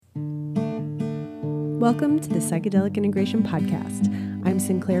Welcome to the Psychedelic Integration Podcast. I'm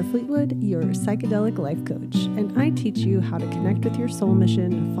Sinclair Fleetwood, your psychedelic life coach, and I teach you how to connect with your soul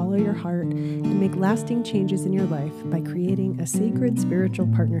mission, follow your heart, and make lasting changes in your life by creating a sacred spiritual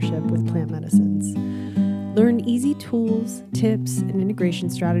partnership with plant medicines. Learn easy tools, tips, and integration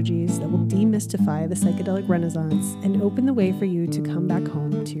strategies that will demystify the psychedelic renaissance and open the way for you to come back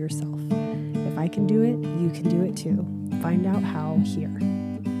home to yourself. If I can do it, you can do it too. Find out how here.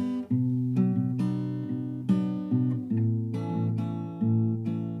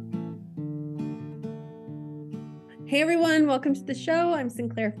 Hey everyone, welcome to the show. I'm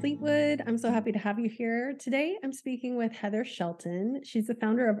Sinclair Fleetwood. I'm so happy to have you here. Today I'm speaking with Heather Shelton. She's the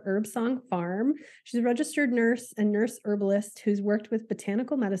founder of Herb Song Farm. She's a registered nurse and nurse herbalist who's worked with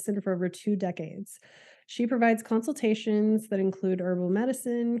botanical medicine for over 2 decades. She provides consultations that include herbal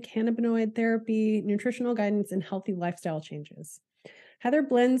medicine, cannabinoid therapy, nutritional guidance, and healthy lifestyle changes. Heather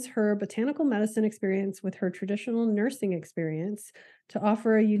blends her botanical medicine experience with her traditional nursing experience to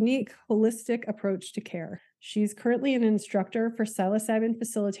offer a unique, holistic approach to care. She's currently an instructor for psilocybin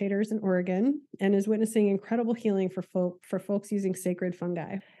facilitators in Oregon and is witnessing incredible healing for folks using sacred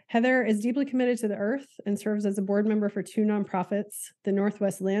fungi. Heather is deeply committed to the earth and serves as a board member for 2 nonprofits, the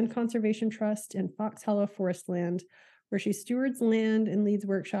Northwest Land Conservation Trust and Fox Hollow Forest Land, where she stewards land and leads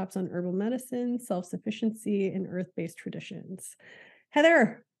workshops on herbal medicine, self-sufficiency, and earth-based traditions.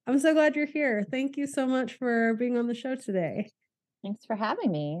 Heather, I'm so glad you're here. Thank you so much for being on the show today. Thanks for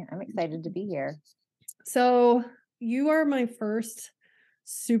having me. I'm excited to be here. So you are my first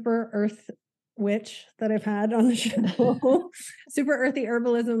super earth witch that I've had on the show. Super earthy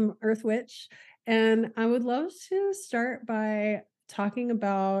herbalism earth witch. And I would love to start by talking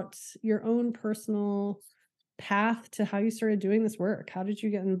about your own personal path to how you started doing this work. How did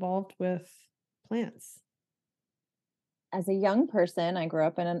you get involved with plants? As a young person, I grew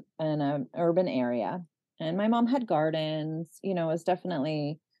up in an urban area, and my mom had gardens, was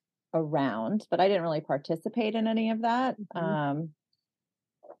definitely around, but I didn't really participate in any of that.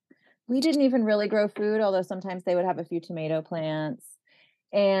 We didn't even really grow food, although sometimes they would have a few tomato plants.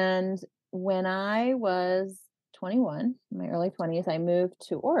 And when I was 21, in my early 20s, I moved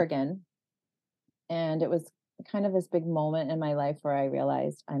to Oregon. And it was kind of this big moment in my life where I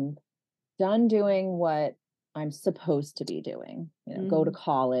realized I'm done doing what I'm supposed to be doing, go to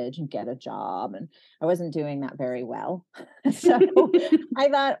college and get a job. And I wasn't doing that very well. So I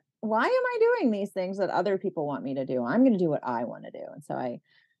thought, why am I doing these things that other people want me to do? I'm going to do what I want to do. And so I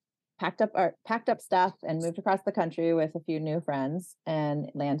packed up stuff and moved across the country with a few new friends and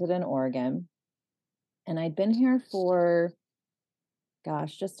landed in Oregon. And I'd been here for,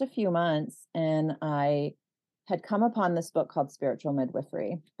 just a few months. And I had come upon this book called Spiritual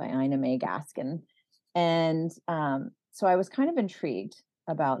Midwifery by Ina May Gaskin. And so I was kind of intrigued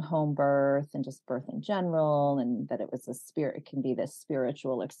about home birth and just birth in general, and that it can be this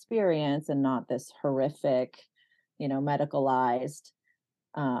spiritual experience and not this horrific, medicalized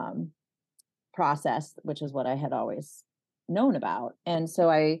process, which is what I had always known about. And so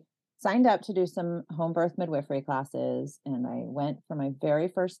I signed up to do some home birth midwifery classes, and I went for my very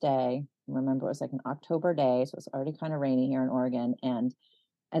first day. I remember it was like an October day, so it was already kind of rainy here in Oregon. And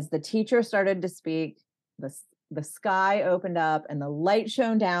as the teacher started to speak, the sky opened up and the light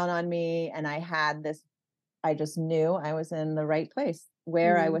shone down on me. And I just knew I was in the right place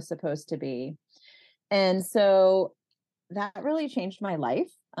where I was supposed to be. And so that really changed my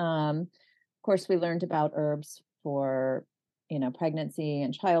life. Of course, we learned about herbs for, pregnancy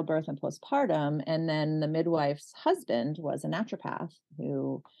and childbirth and postpartum. And then the midwife's husband was a naturopath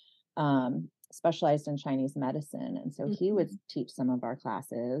who specialized in Chinese medicine. And so he would teach some of our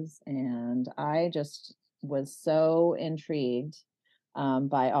classes. And I just was so intrigued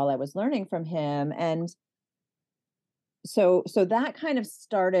by all I was learning from him. And so that kind of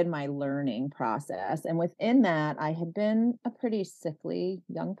started my learning process. And within that, I had been a pretty sickly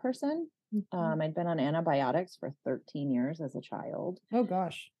young person. I'd been on antibiotics for 13 years as a child. Oh,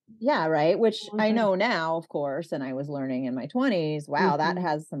 gosh. Yeah, right. Which I know now, of course, and I was learning in my 20s. Wow, that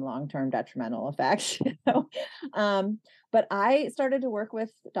has some long-term detrimental effects. But I started to work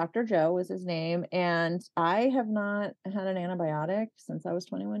with Dr. Joe was his name, and I have not had an antibiotic since I was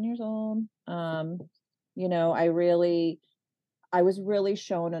 21 years old. I was really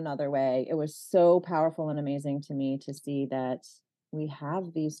shown another way. It was so powerful and amazing to me to see that we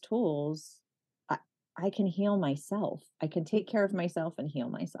have these tools. I can heal myself. I can take care of myself and heal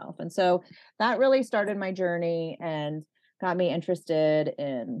myself. And so that really started my journey and got me interested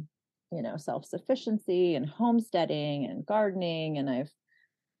in, self-sufficiency and homesteading and gardening. And I've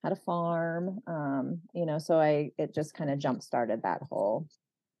had a farm, so it just kind of jump started that whole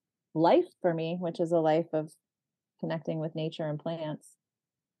life for me, which is a life of connecting with nature and plants.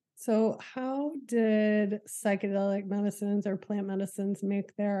 So, how did psychedelic medicines or plant medicines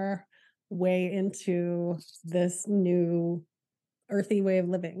make their way into this new earthy way of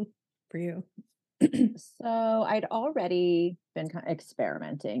living for you? So I'd already been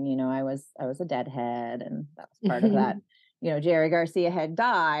experimenting. I was a deadhead, and that was part of that. Mhm, Jerry Garcia had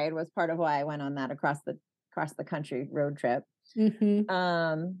died was part of why I went on that across the country road trip. mhm,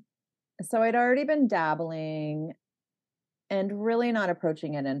 Um, so I'd already been dabbling and really not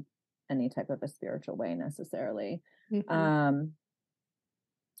approaching it in any type of a spiritual way necessarily. mhm, Um,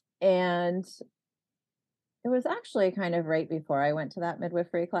 and it was actually kind of right before I went to that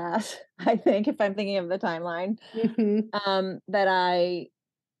midwifery class, I think, if I'm thinking of the timeline, mhm, that I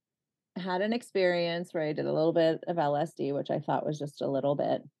had an experience where I did a little bit of LSD, which I thought was just a little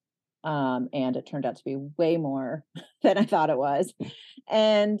bit. And it turned out to be way more than I thought it was.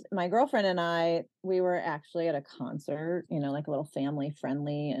 And my girlfriend and I, we were actually at a concert, like a little family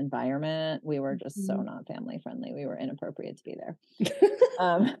friendly environment. We were just so mhm. not family friendly. We were inappropriate to be there.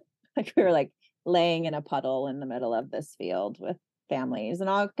 Um, like we were like laying in a puddle in the middle of this field with families and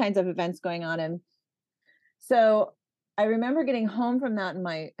all kinds of events going on. And so I remember getting home from that,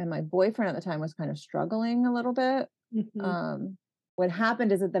 and my boyfriend at the time was kind of struggling a little bit. Mhm. Um, what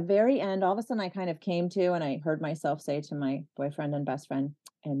happened is at the very end, all of a sudden I kind of came to, and I heard myself say to my boyfriend and best friend,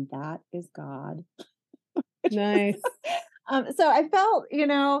 "And that is God." Which was, Nice. so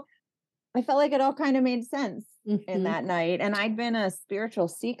I felt like it all kind of made sense in Mhm, that night. And I'd been a spiritual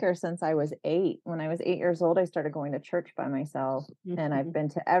seeker since I was 8. When I was 8 years old, I started going to church by myself. And I've mhm, been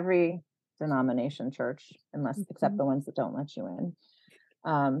to every denomination church, except mhm, the ones that don't let you in,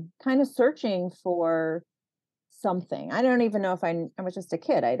 kind of searching for something. I don't even know if I was just a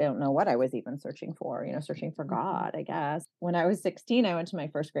kid. I don't know what I was even searching for, searching for mhm, God, I guess. When I was 16, I went to my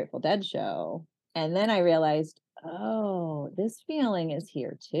first Grateful Dead show. And then I realized, oh, this feeling is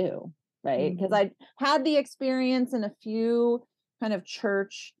here too. Right. Because mhm, I had the experience in a few kind of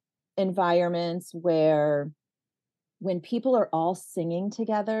church environments where when people are all singing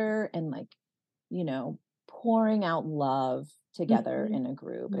together and like, you know, pouring out love together mhm, in a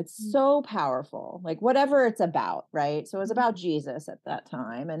group. It's mhm, so powerful, like whatever it's about, right? So it was mhm. about Jesus at that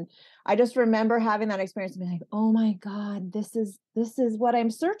time. And I just remember having that experience and being like, oh my God, this is what I'm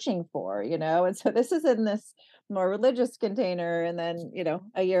searching for, And so this is in this more religious container. And then,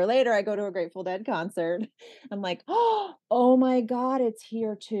 a year later I go to a Grateful Dead concert. I'm like, oh my God, it's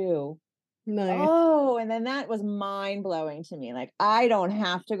here too. Nice. Oh, and then that was mind blowing to me. Like, I don't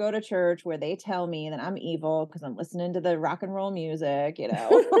have to go to church where they tell me that I'm evil because I'm listening to the rock and roll music.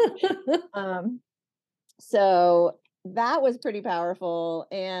 um, so that was pretty powerful.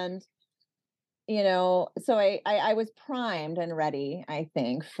 And, so I was primed and ready, I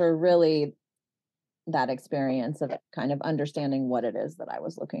think, for really that experience of kind of understanding what it is that I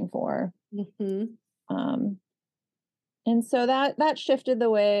was looking for. Mhm, Um, and so that shifted the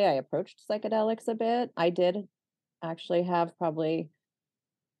way I approached psychedelics a bit. I did actually have probably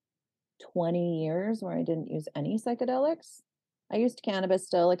 20 years where I didn't use any psychedelics. I used cannabis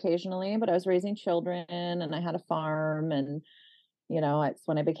still occasionally, but I was raising children and I had a farm. And, it's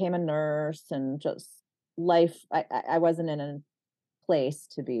when I became a nurse and just life. I wasn't in a place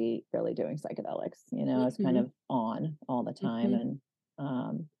to be really doing psychedelics. I was kind mhm, of on all the time. mhm. And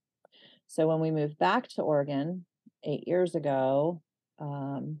um, so when we moved back to Oregon 8 years ago,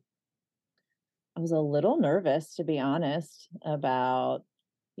 um, I was a little nervous, to be honest, about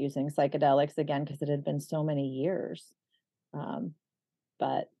using psychedelics again because it had been so many years. Um,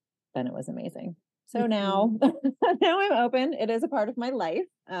 but then it was amazing. So now, Mhm. now I'm open. It is a part of my life.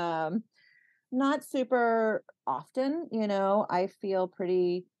 Not super often, I feel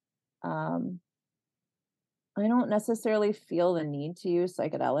pretty. Um, I don't necessarily feel the need to use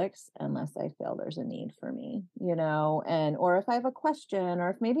psychedelics unless I feel there's a need for me, and or if I have a question or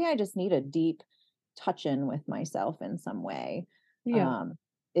if maybe I just need a deep touch in with myself in some way, Yeah. um,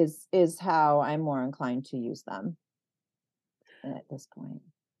 is how I'm more inclined to use them at this point.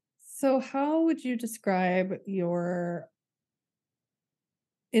 So how would you describe your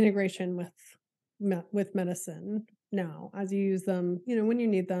integration with with medicine now as you use them, when you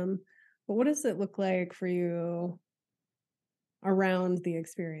need them? But what does it look like for you around the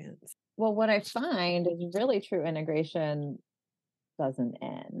experience? Well, what I find is really true integration doesn't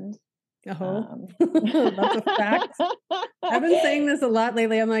end. Oh, Um, that's a fact. I've been saying this a lot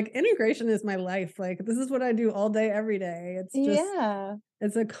lately. I'm like, integration is my life. Like, this is what I do all day, every day. yeah.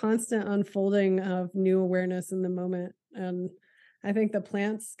 It's a constant unfolding of new awareness in the moment. And I think the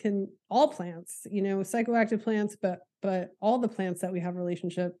plants all plants, psychoactive plants, but all the plants that we have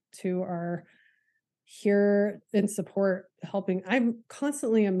relationship to are here in support, helping. I'm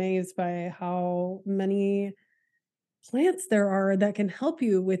constantly amazed by how many plants there are that can help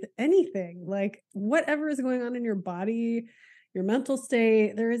you with anything, like whatever is going on in your body, your mental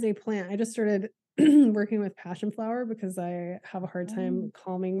state. There is a plant. I just started working with passion flower because I have a hard time Oh,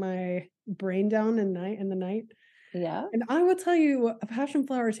 calming my brain down in the night. yeah. And I will tell you, a passion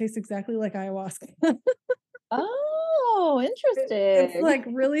flower tastes exactly like ayahuasca. Oh, It's interesting. like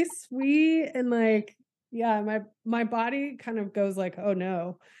really sweet and like, yeah, my body kind of goes like, "Oh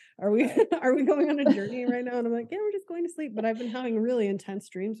no. Are we are we going on a journey right now?" And I'm like, "Yeah, we're just going to sleep." But I've been having really intense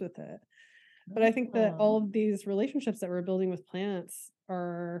dreams with it. But I think that all Oh, of these relationships that we're building with plants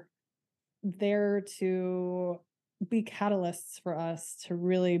are there to be catalysts for us to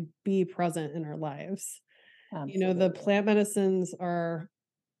really be present in our lives. The absolutely. plant medicines are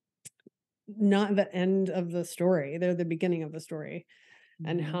not the end of the story, they're the beginning of the story,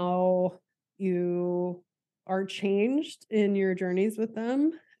 and Mhm. how you are changed in your journeys with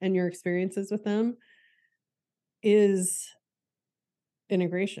them and your experiences with them is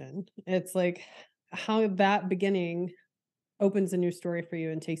integration. It's like how that beginning opens a new story for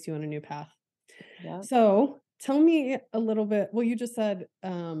you and takes you on a new path. Yep. So, tell me a little bit. Well, you just said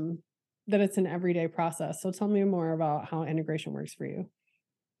that it's an everyday process. So, tell me more about how integration works for you.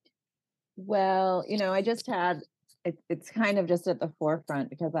 Well, I just had it's kind of just at the forefront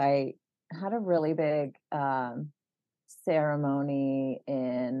because I had a really big ceremony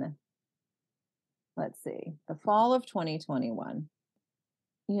in, let's see, the fall of 2021.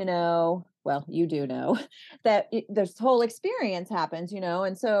 Well, you do know that this whole experience happens,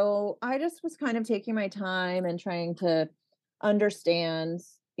 and so I just was kind of taking my time and trying to understand,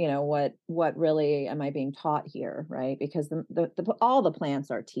 what really am I being taught here, right? Because all the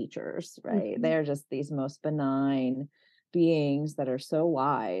plants are teachers, right? Mhm. They're just these most benign beings that are so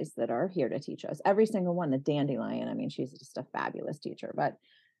wise that are here to teach us. Every single one, the dandelion, I mean, she's just a fabulous teacher, but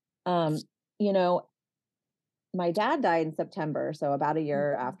um, you know, my dad died in September, so about a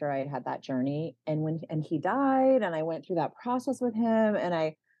year Mhm. after I had that journey. And he died, and I went through that process with him, and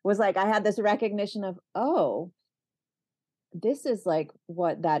I was like, I had this recognition of, oh, this is like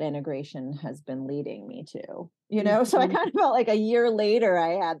what that integration has been leading me to. So I Mhm. kind of felt like a year later,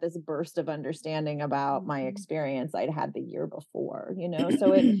 I had this burst of understanding about my Mhm. experience I'd had the year before.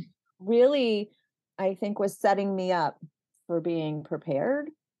 So it really, I think, was setting me up for being prepared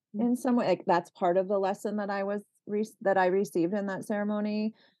in some way. Like that's part of the lesson that that I received in that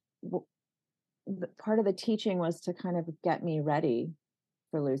ceremony. W- Part of the teaching was to kind of get me ready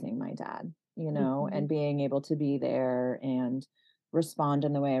for losing my dad, and Mhm. being able to be there and respond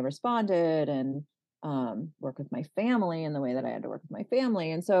in the way I responded, and work with my family in the way that I had to work with my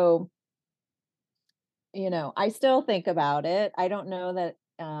family. And so, I still think about it. I don't know that,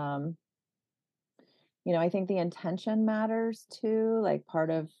 I think the intention matters too. Like part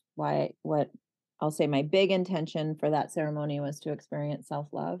of what I'll say my big intention for that ceremony was to experience self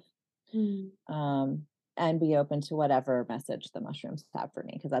love, Mhm. um, and be open to whatever message the mushrooms have for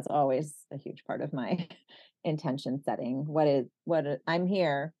me, because that's always a huge part of my intention setting. I'm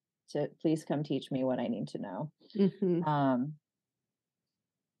here to please come teach me what I need to know. Mhm. Um,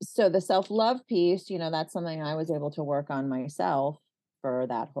 so the self-love piece, that's something I was able to work on myself for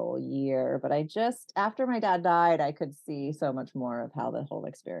that whole year. But I just, after my dad died, I could see so much more of how the whole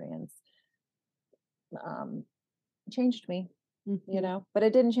experience um, changed me, Mhm. but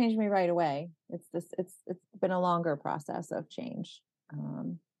it didn't change me right away. It's been a longer process of change,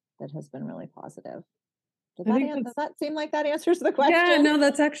 that has been really positive. I think Does that's that seem like that answers the Yeah, question? no,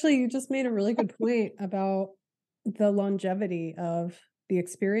 that's actually, you just made a really good point about the longevity of the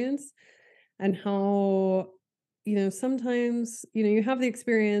experience and how, sometimes, you have the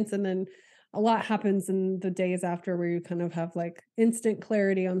experience and then a lot happens in the days after where you kind of have like instant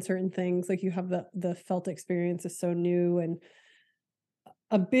clarity on certain things. Like you have the felt experience is so new and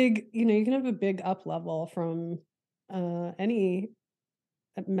a big, you can have a big up level from any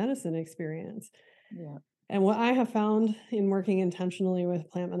medicine experience. Yeah. And what I have found in working intentionally with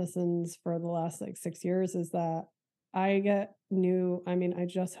plant medicines for the last like 6 years is that I mean, I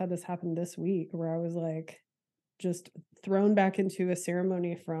just had this happen this week where I was like just thrown back into a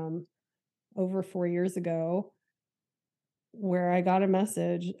ceremony from over 4 years ago where I got a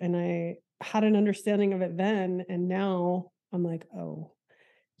message and I had an understanding of it then. And now I'm like, oh,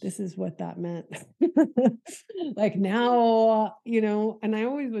 this is what that meant. Like now, and I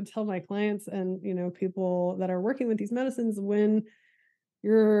always would tell my clients and, people that are working with these medicines when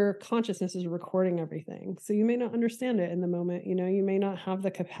your consciousness is recording everything. So you may not understand it in the moment, you may not have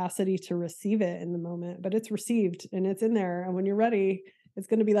the capacity to receive it in the moment, but it's received and it's in there. And when you're ready, it's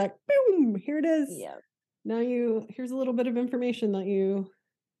going to be like, boom, here it is. Yep. Now here's a little bit of information that you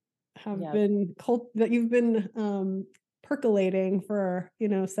have Yep. been that you've been percolating for,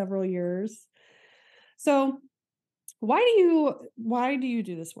 several years. So why do you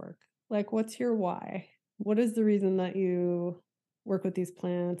do this work? Like, what's your why? What is the reason that you work with these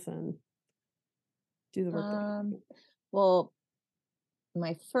plants and do the work that you Um, do? well,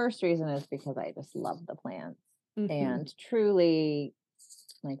 my first reason is because I just love the plants Mhm. and truly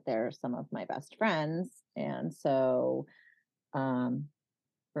like they're some of my best friends. And so um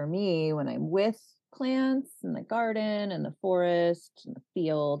for me, when I'm with plants in the garden and the forest and the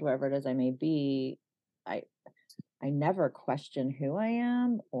field, wherever it is I may be, I I never question who I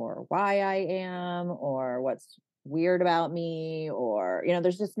am or why I am or what's weird about me or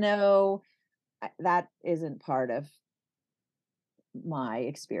there's just no that isn't part of my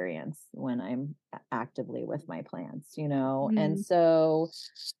experience when I'm actively with my plants. And Mm, so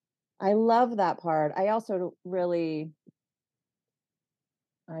I love that part. I also really,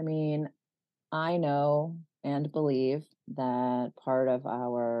 I mean, I know and believe that part of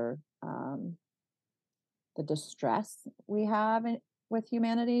our the distress we have with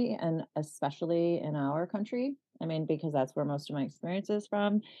humanity and especially in our country, I mean, because that's where most of my experience is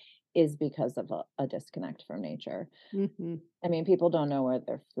from, is because of a disconnect from nature. mhm, I mean, people don't know where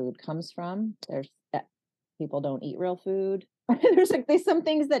their food comes from. People don't eat real food. There's some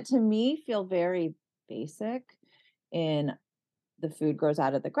things that to me feel very basic in the food grows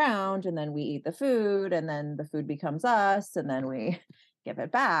out of the ground and then we eat the food and then the food becomes us and then we give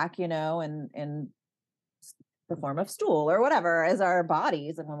it back, and in the form of stool or whatever as our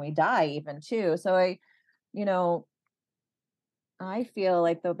bodies and when we die even too. So you know, I feel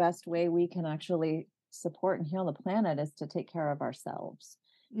like the best way we can actually support and heal the planet is to take care of ourselves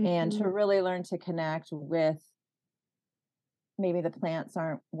and to mhm, really learn to connect with maybe the plants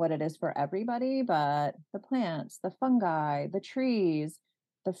aren't what it is for everybody, but the plants, the fungi, the trees,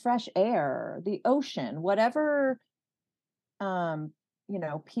 the fresh air, the ocean, whatever um,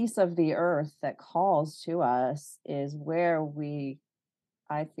 piece of the earth that calls to us is where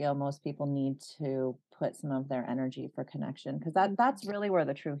I feel most people need to put some of their energy for connection because that's really where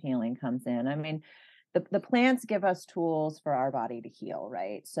the true healing comes in. I mean, the plants give us tools for our body to heal,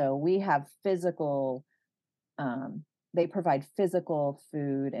 right? So we have physical um, they provide physical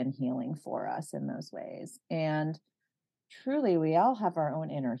food and healing for us in those ways. And truly, we all have our own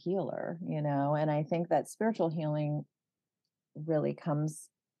inner healer. And I think that spiritual healing really comes,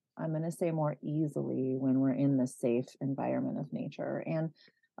 I'm going to say, more easily when we're in the safe environment of nature. And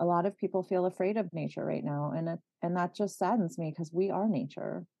a lot of people feel afraid of nature right now. And that just saddens me because we are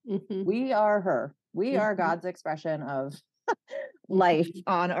nature. mhm, We are her. We are mhm, God's expression of life mhm,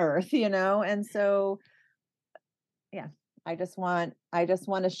 on earth. And so yeah, I just want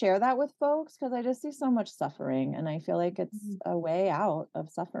to share that with folks because I just see so much suffering and I feel like it's mhm. a way out of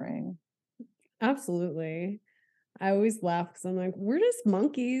suffering. Absolutely. I always laugh because I'm like, we're just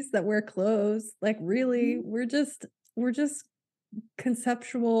monkeys that wear clothes. Like, really, Mhm. we're just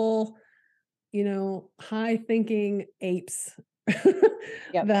conceptual, high thinking apes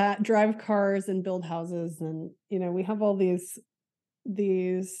Yep. that drive cars and build houses. And, we have all these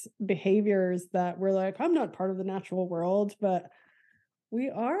behaviors that we're like, I'm not part of the natural world, but we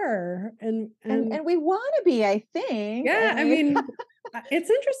are. And And we want to be, I think. I yeah, I mean, mean, it's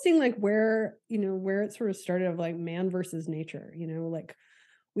interesting, like where it sort of started of like man versus nature, like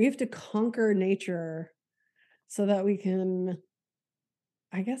we have to conquer nature so that we can,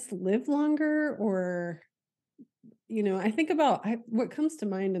 I guess, live longer. Or, I think about what comes to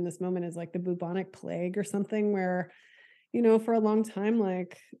mind in this moment is like the bubonic plague or something where, for a long time,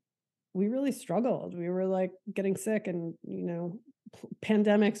 like we really struggled. We were like getting sick and,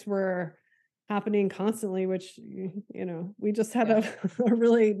 pandemics were happening constantly, which, we just had yeah, a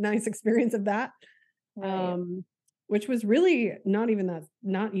really nice experience of that. right, Um, which was really not even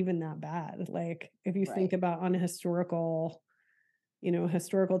that bad. Like if you think right. about on a historical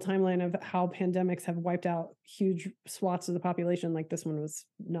timeline of how pandemics have wiped out huge swaths of the population, like this one was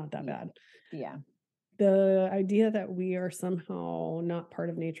not that Yeah, bad. yeah. The idea that we are somehow not part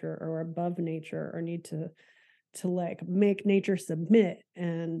of nature or above nature or need to like make nature submit.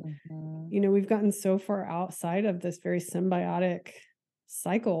 And Mhm. we've gotten so far outside of this very symbiotic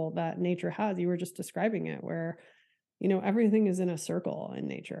cycle that nature has. You were just describing it where, everything is in a circle in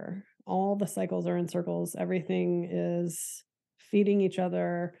nature. All the cycles are in circles. Everything is feeding each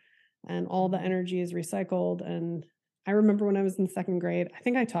other and all the Mhm. energy is recycled. And I remember when I was in second grade, I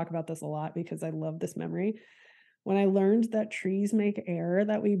think I talk about this a lot because I love this memory. When I learned that trees make air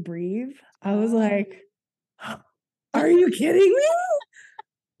that we breathe, I was Oh. like, are you kidding me?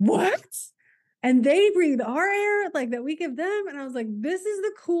 What? And they breathe our air like that we give them. And I was like, this is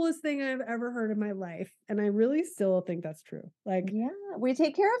the coolest thing I've ever heard in my life. And I really still think that's true. Like, Yeah, we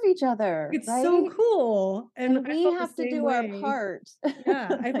take care of each other, it's so right? cool. And And I we felt the have to same do our way. part.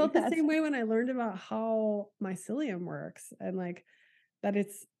 Yeah, I Like felt the that's same way when I learned about how mycelium works and like that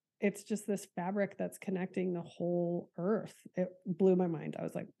it's just this fabric that's connecting the whole earth. It blew my mind. I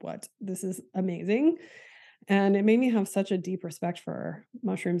was like, "What? This is amazing." And it made me have such a deep respect for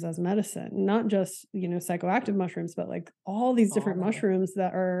mushrooms as medicine, not just, psychoactive mushrooms, but like all these all different of it. mushrooms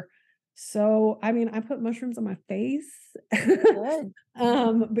that are so I mean, I put mushrooms on my face Good. You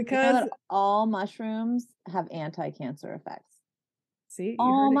know because that all mushrooms have anti-cancer effects. see,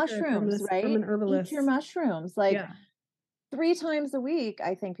 you All heard it here from mushrooms, this from right? an Eat your herbalist. mushrooms. Like Yeah. 3 times a week,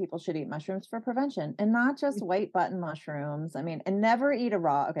 I think people should eat mushrooms for prevention and not just white button mushrooms. I mean, and never eat a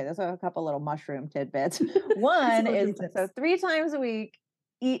raw. Okay, there's a couple little mushroom tidbits. Here's One some is mushroom so tips. 3 times a week,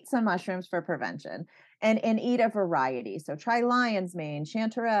 eat some mushrooms for prevention and eat a variety. So try lion's mane,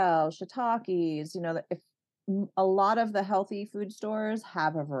 chanterelle, shiitakes, if a lot of the healthy food stores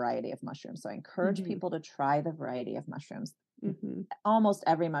have a variety of mushrooms. So I encourage Mhm, people to try the variety of mushrooms. mhm. Almost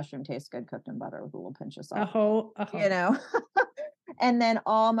every mushroom tastes good cooked in butter with a little pinch of salt, Aho, you aho. know? And then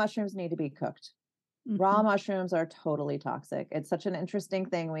all mushrooms need to be cooked. Raw Mhm. mushrooms are totally toxic. It's such an interesting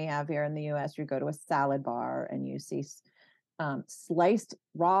thing we have here in the US. You go to a salad bar and you see sliced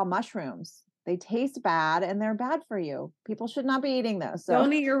raw mushrooms. They taste bad and they're bad for you. People should not be eating those. So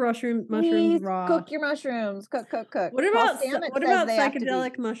Don't eat your mushrooms please raw. cook your mushrooms. Cook, cook, cook. What Paul about Stamets what says about they have to be.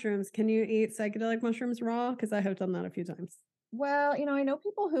 psychedelic mushrooms? Can you eat psychedelic mushrooms raw? Because I have done that a few times. Well, I know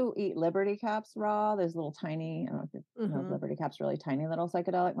people who eat Liberty Caps raw. There's little tiny, I don't know if you know Uh-huh. Liberty Caps, really tiny little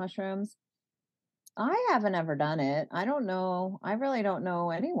psychedelic mushrooms. I haven't ever done it. I don't know. I really don't know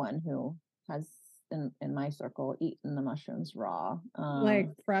anyone who has in my circle eaten the mushrooms raw. Like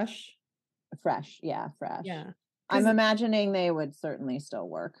fresh? Fresh. Yeah, fresh. Yeah. I'm Because imagining they would certainly still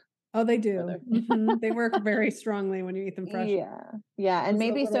work oh, they for do. their They work very strongly when you eat them fresh. Yeah. Yeah, and Just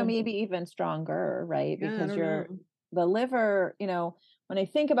a little maybe even stronger, right? yeah, I Because don't know. the liver, when I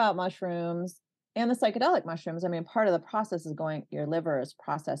think about mushrooms and the psychedelic mushrooms, I mean, part of the process is your liver is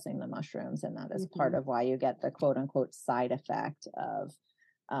processing the mushrooms, and that is part Mhm, of why you get the quote unquote side effect of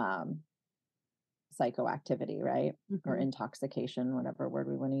um, psychoactivity, right? Or mhm, intoxication, whatever word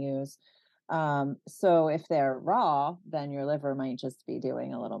we want to use. So if they're raw, then your liver might just be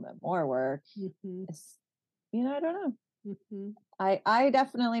doing a little bit more work. mhm, It's, I don't know. mhm. I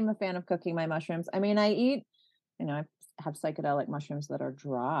definitely am a fan of cooking my mushrooms. I mean, I have psychedelic mushrooms that are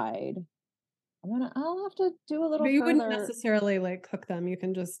dried. I'll have to do a little But you wouldn't further. necessarily, like, cook them. You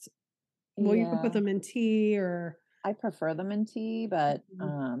can just well, you could put Yeah, them in tea or I prefer them in tea, but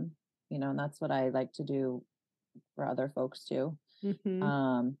mhm, and that's what I like to do for other folks too. mhm.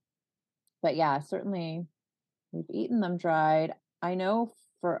 Um, but yeah, certainly we've eaten them dried. I know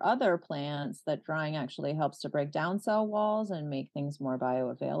for other plants that drying actually helps to break down cell walls and make things more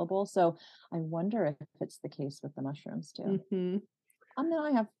bioavailable. So I wonder if it's the case with the mushrooms too. Mhm. Now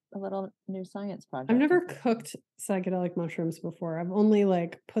I have a little new science I've project never with you. cooked psychedelic mushrooms before. I've only,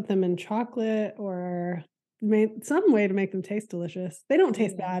 like, put them in chocolate or made some way to make them taste delicious. They don't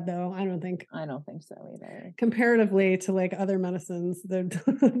taste Yeah, bad, though, I don't think. I don't think so either. Comparatively to, like, other medicines, they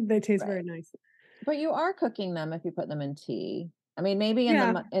they taste very Right. nice. But you are cooking them if you put them in tea. I mean, maybe in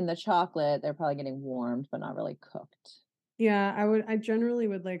Yeah. in the chocolate, they're probably getting warmed, but not really cooked. Yeah, I generally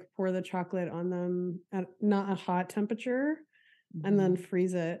would, like, pour the chocolate on them at not a hot temperature and then Mhm.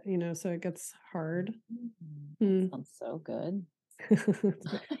 freeze it, so it gets hard. That Hmm. sounds so good. It's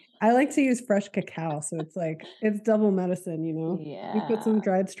good. I like to use fresh cacao, so it's like it's double medicine. You put some Yeah.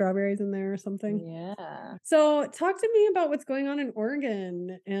 dried strawberries in there or something. Yeah. So, talk to me about what's going on in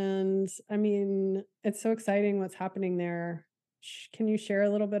Oregon, and, I mean, it's so exciting what's happening there. Can you share a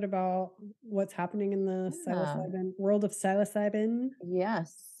little bit about what's happening in the Yeah. psilocybin world of psilocybin?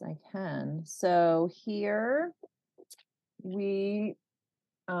 Yes, I can. So here we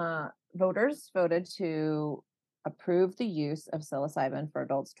voters voted to approve the use of psilocybin for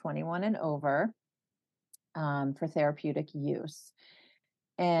adults 21 and over for therapeutic use.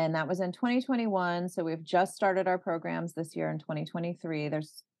 And that was in 2021. So we've just started our programs this year in 2023. There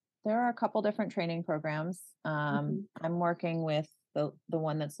are a couple different training programs. Mhm, I'm working with the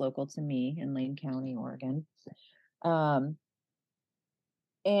one that's local to me in Lane County, Oregon. Um,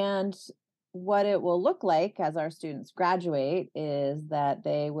 and what it will look like as our students graduate is that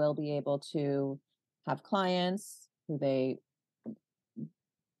they will be able to have clients who they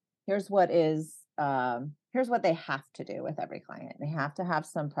here's what is here's what they have to do with every client. They have to have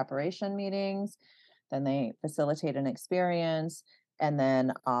some preparation meetings, then they facilitate an experience, and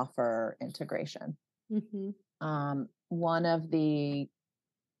then offer integration. Mm-hmm. One of the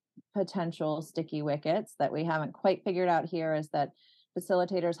potential sticky wickets that we haven't quite figured out here is that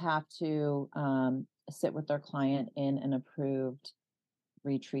facilitators have to sit with their client in an approved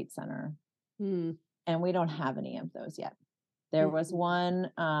retreat center. Mm-hmm. And we don't have any of those yet. There was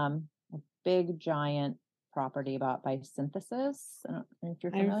one big giant property bought by Synthesis. I don't know if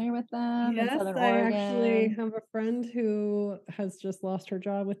you're familiar with them in Yes, Southern I actually Oregon. have a friend who has just lost her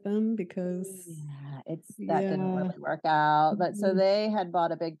job with them because Yeah, that didn't really work out. But so they had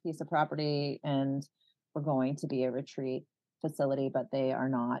bought a big piece of property and were going to be a retreat facility, but they are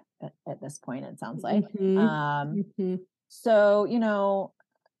not at this point, it sounds like. So,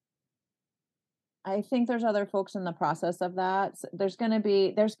 I think there's other folks in the process of that. So there's going to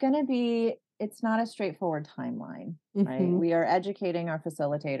be, it's not a straightforward timeline, right? We are educating our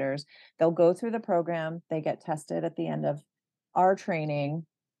facilitators. They'll go through the program. They get tested at the end of our training.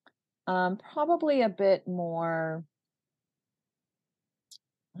 Probably a bit more,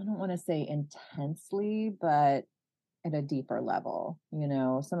 I don't want to say intensely, but at a deeper level.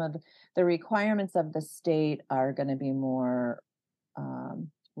 Some of the requirements of the state are going to be more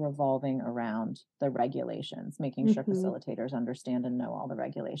revolving around the regulations, making sure facilitators understand and know all the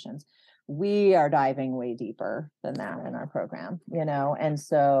regulations. We are diving way deeper than that in our program, and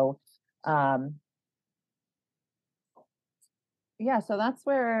so so that's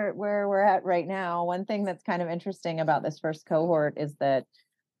where we're at right now. One thing that's kind of interesting about this first cohort is that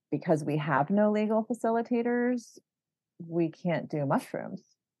because we have no legal facilitators, we can't do mushrooms.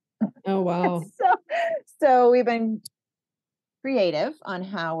 Oh, wow. So we've been creative on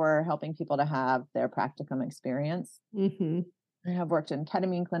how we're helping people to have their practicum experience. I have worked in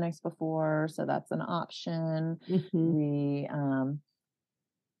ketamine clinics before, so that's an option. We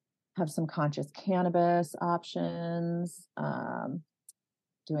have some conscious cannabis options,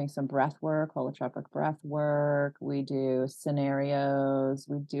 doing some breath work, holotropic breath work. We do scenarios.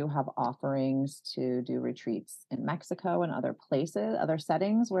 We do have offerings to do retreats in Mexico and other places, other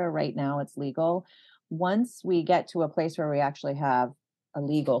settings where right now it's legal. Once we get to a place where we actually have a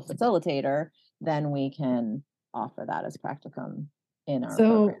legal facilitator, then we can offer that as practicum in our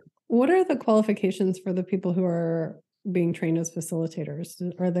program. What are the qualifications for the people who are being trained as facilitators?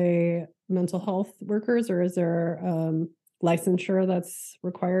 Are they mental health workers, or is there licensure that's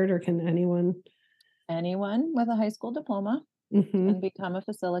required, or can anyone with a high school diploma can become a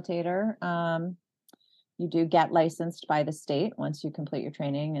facilitator? You do get licensed by the state. Once you complete your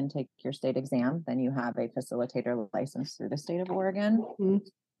training and take your state exam, then you have a facilitator license through the state of Oregon.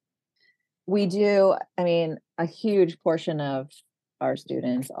 We do, a huge portion of our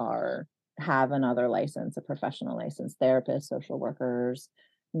students have another license, a professional license: therapists, social workers,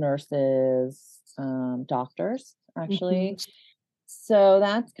 nurses, doctors, actually. So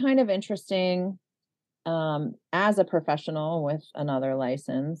that's kind of interesting. As a professional with another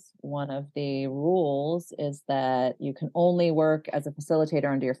license, one of the rules is that you can only work as a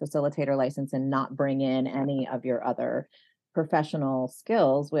facilitator under your facilitator license and not bring in any of your other professional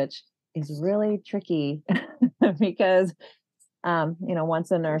skills, which is really tricky because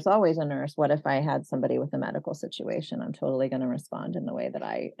once a nurse, always a nurse. What if I had somebody with a medical situation? I'm totally going to respond in the way that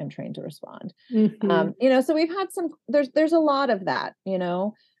I am trained to respond. So we've had there's a lot of that,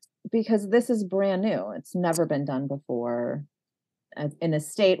 because this is brand new. It's never been done before in a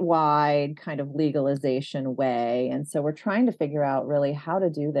statewide kind of legalization way. And so we're trying to figure out really how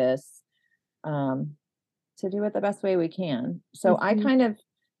to do this, to do it the best way we can. So I kind of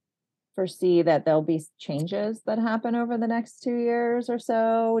foresee that there'll be changes that happen over the next 2 years or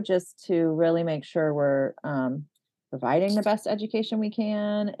so, just to really make sure we're providing the best education we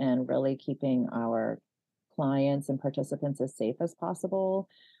can and really keeping our clients and participants as safe as possible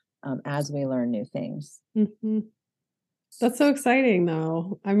as we learn new things. That's so exciting,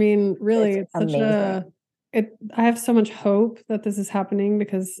 though. Really, it's such amazing. I have so much hope that this is happening,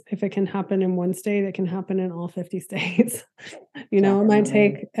 because if it can happen in one state, it can happen in all 50 states.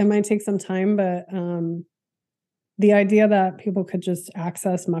 It might take some time, but the idea that people could just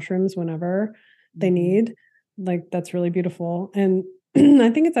access mushrooms whenever they need, that's really beautiful. And I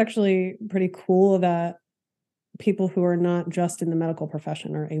think it's actually pretty cool that people who are not just in the medical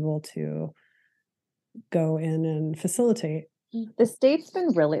profession are able to go in and facilitate. The state's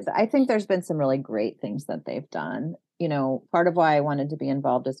been I think there's been some really great things that they've done. Part of why I wanted to be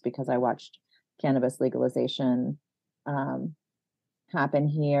involved is because I watched cannabis legalization happen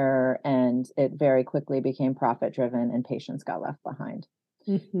here, and it very quickly became profit driven and patients got left behind.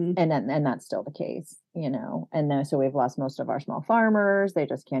 Mm-hmm. And that's still the case, and then so we've lost most of our small farmers. They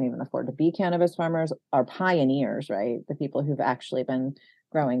just can't even afford to be cannabis farmers. Our pioneers, right, the people who've actually been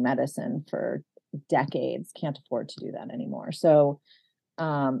growing medicine for decades, can't afford to do that anymore. So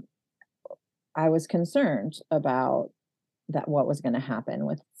I was concerned about that, what was going to happen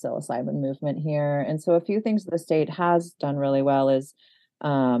with psilocybin movement here. And so a few things the state has done really well is,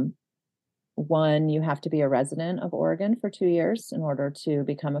 one, you have to be a resident of Oregon for 2 years in order to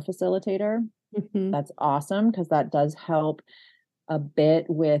become a facilitator. Mm-hmm. That's awesome, because that does help a bit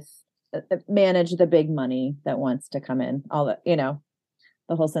with manage the big money that wants to come in. All the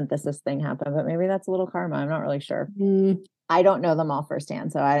whole synthesis thing happened, but maybe that's a little karma. I'm not really sure. Mm-hmm. I don't know them all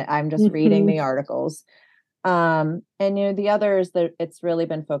firsthand, so I'm just reading the articles. And the other is that it's really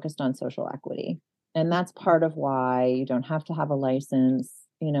been focused on social equity, and that's part of why you don't have to have a license.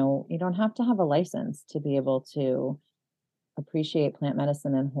 You don't have to have a license to be able to appreciate plant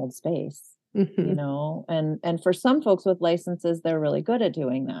medicine and hold space. Mm-hmm. And for some folks with licenses, they're really good at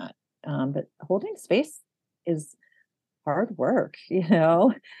doing that. But holding space is hard work.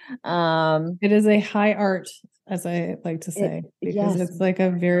 It is a high art, as I like to say, because Yes, it's like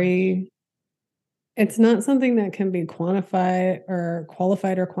it's not something that can be quantified or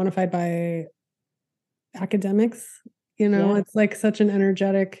qualified or quantified by academics. yeah, It's like such an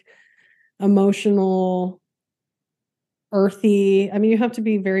energetic, emotional, earthy. I mean, you have to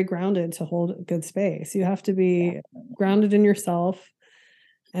be very grounded to hold a good space. You have to be definitely. grounded in yourself.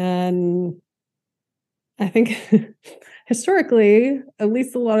 And I think historically, at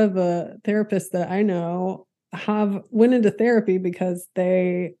least a lot of the therapists that I know went into therapy because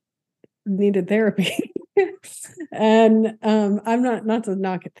they needed therapy. And I'm not to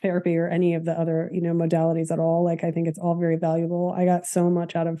knock therapy or any of the other modalities at all. Like, I think it's all very valuable. I got so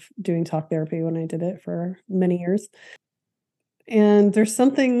much out of doing talk therapy when I did it for many years. And there's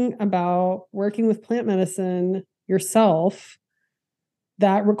something about working with plant medicine yourself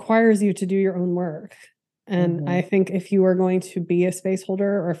that requires you to do your own work. And I think if you are going to be a space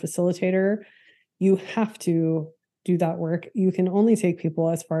holder or a facilitator, you have to do that work. You can only take people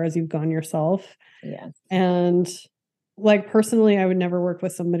as far as you've gone yourself. Yes. And like, personally, I would never work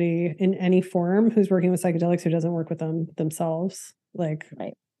with somebody in any form who's working with psychedelics who doesn't work with them themselves. Like,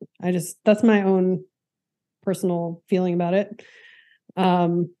 right. That's my own personal feeling about it.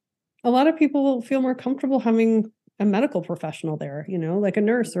 A lot of people feel more comfortable having a medical professional there, like a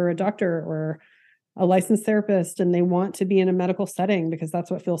nurse or a doctor or a licensed therapist, and they want to be in a medical setting because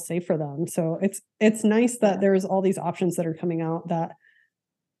that's what feels safe for them. So it's nice that there's all these options that are coming out that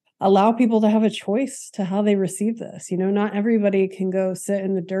allow people to have a choice to how they receive this. Not everybody can go sit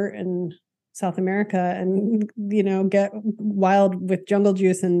in the dirt in South America and, get wild with jungle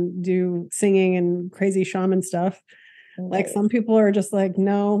juice and do singing and crazy shaman stuff. Like, some people are just like,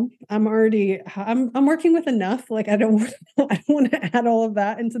 no, I'm working with enough. Like, I don't want to add all of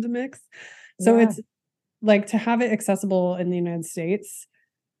that into the mix. So it's like, to have it accessible in the United States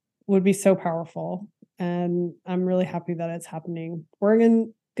would be so powerful. And I'm really happy that it's happening.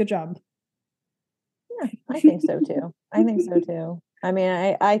 Oregon, good job. Yeah, I think so too. I think so too. I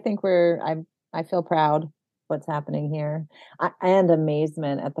mean, I think I feel proud what's happening here, and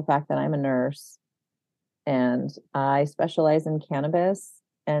amazement at the fact that I'm a nurse and I specialize in cannabis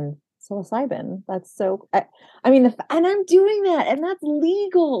and psilocybin. That's so, I mean, and I'm doing that, and that's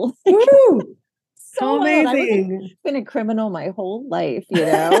legal. Woo! So How wild. amazing. I've been a criminal my whole life,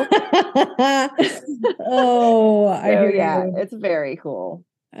 Oh, I hear you. It's very cool.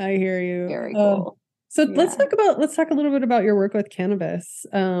 I hear you. Very cool. So let's talk a little bit about your work with cannabis.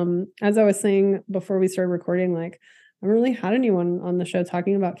 As I was saying before we started recording, like, I haven't really had anyone on the show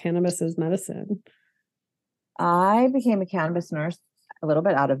talking about cannabis as medicine. I became a cannabis nurse a little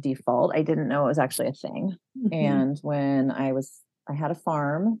bit out of default. I didn't know it was actually a thing. And when I had a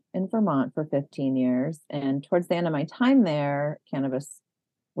farm in Vermont for 15 years. And towards the end of my time there, cannabis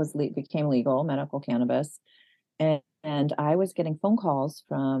became legal, medical cannabis. And I was getting phone calls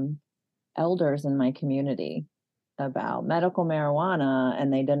from elders in my community about medical marijuana,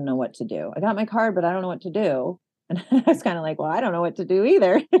 and they didn't know what to do. I got my card, but I don't know what to do. And I was kind of like, well, I don't know what to do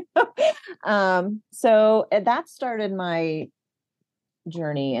either. So that started my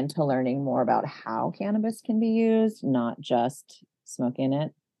journey into learning more about how cannabis can be used, not just smoking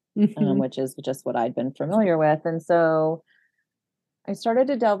it, which is just what I'd been familiar with. And so I started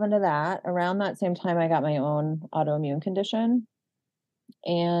to delve into that. Around that same time, I got my own autoimmune condition.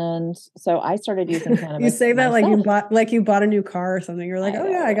 And so I started using You cannabis say that myself. like you bought a new car or something. You're like, I oh know,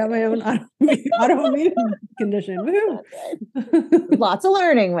 yeah, I got my right? own autoimmune condition. That's right. Woohoo. Lots of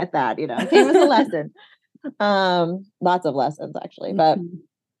learning with that, it came as a lesson. Lots of lessons actually. But Mhm.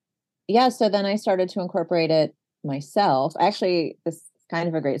 yeah, so then I started to incorporate it myself. Actually, this is kind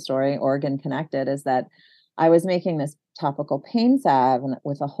of a great story, Oregon connected, is that I was making this topical pain salve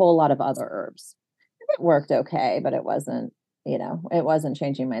with a whole lot of other herbs. It worked okay, but it wasn't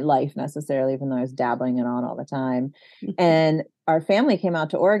changing my life necessarily, even though I was dabbling it on all the time. And our family came out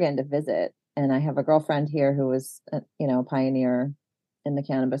to Oregon to visit. And I have a girlfriend here who was, a pioneer in the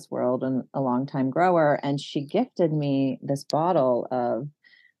cannabis world and a longtime grower. And she gifted me this bottle of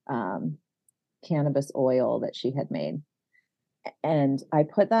um, cannabis oil that she had made. And I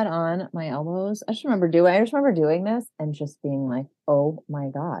put that on my elbows. I just remember doing this and just being like, oh my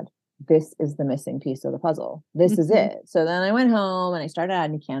God, this is the missing piece of the puzzle. This is Mhm. it. So then I went home and I started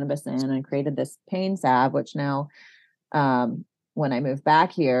adding cannabis in and I created this pain salve, which now, when I moved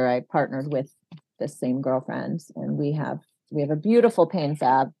back here, I partnered with this same girlfriend and we have a beautiful pain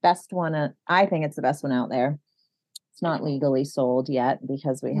salve. Best one. I think it's the best one out there. It's not legally sold yet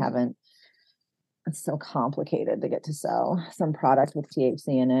because we haven't, it's so complicated to get to sell some product with THC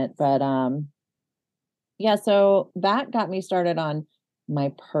in it. But yeah, so that got me started on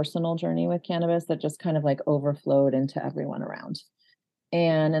my personal journey with cannabis that just kind of like overflowed into everyone around.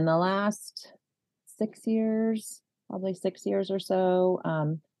 And in the last 6 years, probably 6 years or so,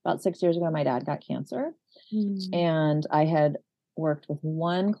 about 6 years ago, my dad got cancer. Mm. And I had worked with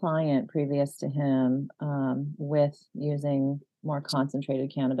one client previous to him with using more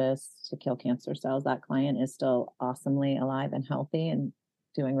concentrated cannabis to kill cancer cells. That client is still awesomely alive and healthy and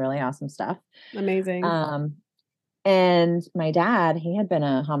doing really awesome stuff. Amazing. Um, and my dad, he had been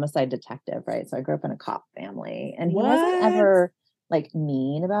a homicide detective, right? So I grew up in a cop family and he wasn't What? ever like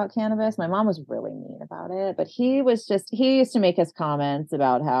mean about cannabis. My mom was really mean about it, but he used to make his comments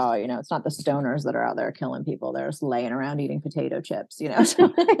about how, it's not the stoners that are out there killing people. They're just laying around eating potato chips.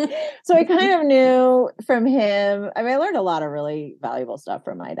 So I kind of knew from him. I mean, I learned a lot of really valuable stuff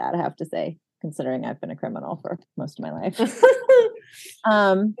from my dad, I have to say, considering I've been a criminal for most of my life.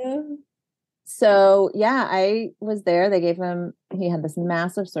 Um, Yeah. so yeah, I was there. He had this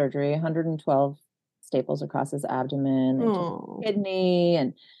massive surgery, 112 staples across his abdomen. They took Oh, his kidney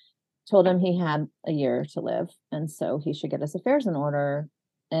and told him he had a year to live. And so he should get his affairs in order.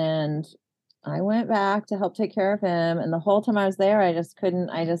 And I went back to help take care of him. And the whole time I was there, I just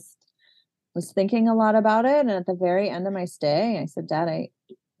was thinking a lot about it. And at the very end of my stay, I said, Dad,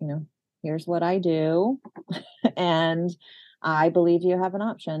 here's what I do. And I believe you have an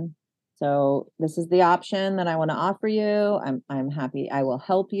option. So this is the option that I want to offer you. I'm happy. I will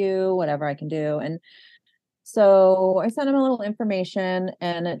help you, whatever I can do. And so I sent him a little information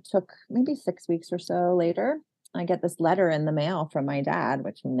and it took maybe 6 weeks or so later. I get this letter in the mail from my dad,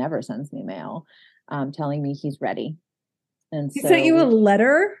 which he never sends me mail, telling me he's ready. And he sent so you a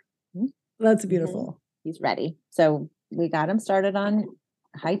letter? Mhm. That's Mhm. beautiful. He's ready. So we got him started on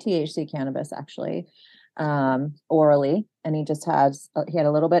high THC cannabis actually, orally. And he had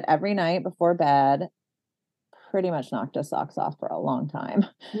a little bit every night before bed, pretty much knocked his socks off for a long time.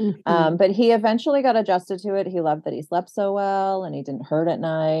 Mhm. But he eventually got adjusted to it. He loved that he slept so well and he didn't hurt at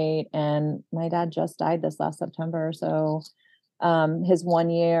night. And my dad just died this last September. So his 1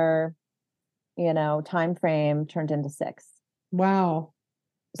 year, time frame turned into 6. Wow,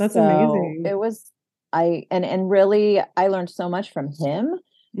 that's So amazing. it was and really I learned so much from him.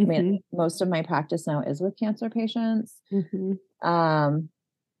 I mean, Mhm. most of my practice now is with cancer patients. Mhm. Um,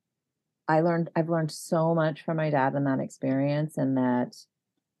 I've learned so much from my dad in that experience, and that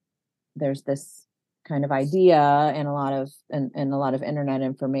there's this kind of idea and a lot of internet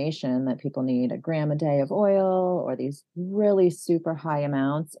information that people need a gram a day of oil or these really super high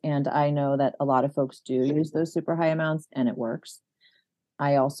amounts. And I know that a lot of folks do use those super high amounts and it works.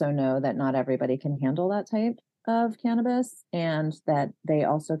 I also know that not everybody can handle that type of cannabis and that they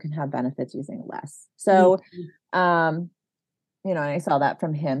also can have benefits using less. So, Mhm. um, I saw that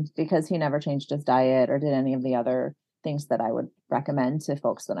from him because he never changed his diet or did any of the other things that I would recommend to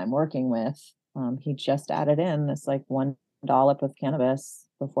folks that I'm working with. He just added in this like one dollop of cannabis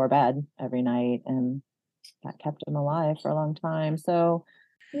before bed every night, and that kept him alive for a long time. So,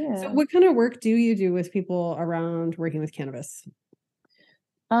 So yeah. what kind of work do you do with people around working with cannabis?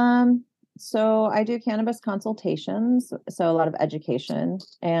 Um, so I do cannabis consultations, so a lot of education.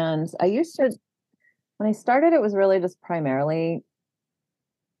 And when I started, it was really just primarily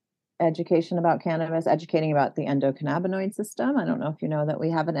education about cannabis, educating about the endocannabinoid system. I don't know if you know that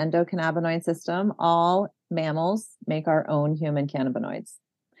we have an endocannabinoid system. All mammals make our own human cannabinoids.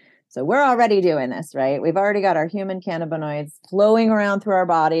 So we're already doing this, right? We've already got our human cannabinoids flowing around through our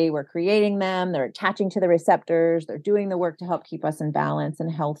body. We're creating them. They're attaching to the receptors. They're doing the work to help keep us in balance and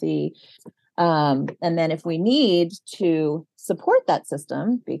healthy. And then if we need to support that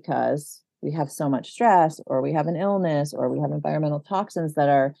system because we have so much stress or we have an illness or we have environmental toxins that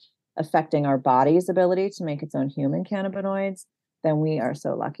are affecting our body's ability to make its own human cannabinoids, then we are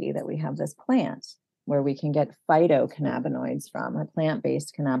so lucky that we have this plant where we can get phytocannabinoids from, or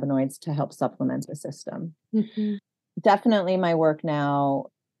plant-based cannabinoids to help supplement the system. Mm-hmm. Definitely my work now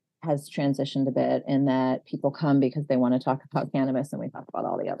has transitioned a bit in that people come because they want to talk about cannabis, and we talk about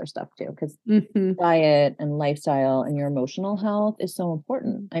all the other stuff too, because diet and lifestyle and your emotional health is so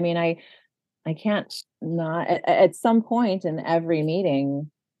important. I mean, I can't not at some point in every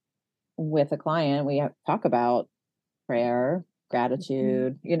meeting with a client, we talk about prayer,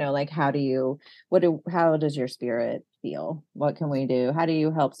 gratitude, like how does your spirit feel? What can we do? How do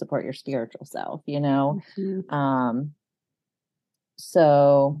you help support your spiritual self?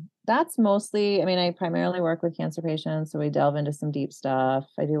 So that's mostly, I mean, I primarily work with cancer patients, so we delve into some deep stuff.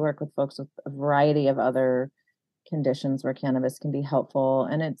 I do work with folks with a variety of other conditions where cannabis can be helpful,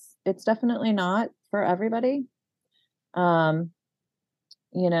 and it's definitely not for everybody.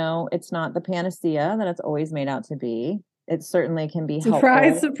 It's not the panacea that it's always made out to be. It certainly can be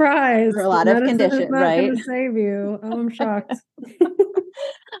Surprise, helpful surprise. for a lot of conditions, not right? going to save you. Oh, I'm shocked.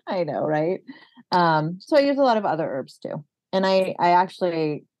 I know, right? So I use a lot of other herbs too. And I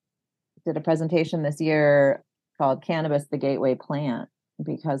actually did a presentation this year called Cannabis, the Gateway Plant,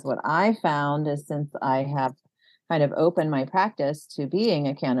 because what I found is, since I have kind of opened my practice to being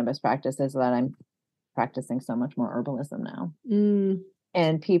a cannabis practice, is that I'm practicing so much more herbalism now.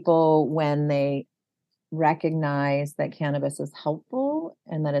 And people, when they recognize that cannabis is helpful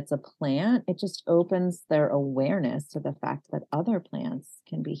and that it's a plant, it just opens their awareness to the fact that other plants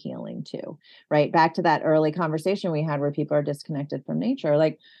can be healing too, right? Back to that early conversation we had where people are disconnected from nature.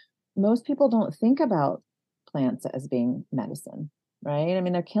 Like, most people don't think about plants as being medicine, right? I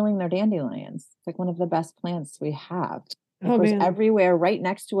mean, they're killing their dandelions. It's like one of the best plants we have. It grows everywhere right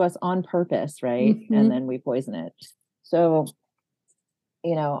next to us on purpose, right? And then we poison it. So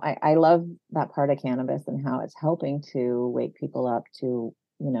I love that part of cannabis and how it's helping to wake people up to,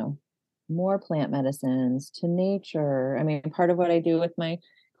 more plant medicines, to nature. I mean, part of what I do with my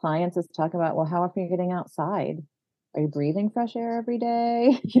clients is talk about, well, how often are you getting outside? Are you breathing fresh air every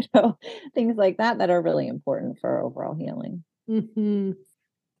day? Things like that are really important for overall healing.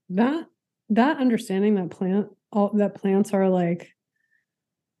 That understanding that plants are like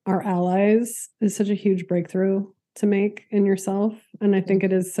our allies is such a huge breakthrough to make in yourself. And I think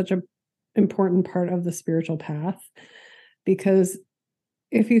it is such an important part of the spiritual path, because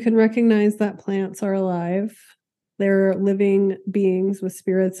if you can recognize that plants are alive, they're living beings with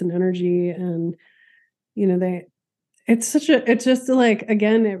spirits and energy, and it's just like,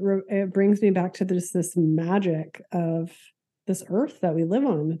 again, it brings me back to this magic of this earth that we live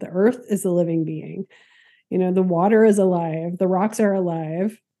on. The earth is a living being. The water is alive, the rocks are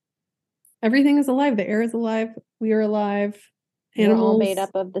alive. Everything is alive. The air is alive. We are alive. Animals. We're all made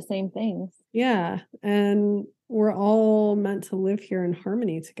up of the same things. Yeah. And we're all meant to live here in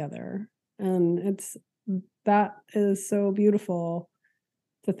harmony together. And that is so beautiful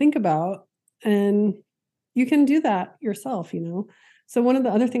to think about. And you can do that yourself, So one of the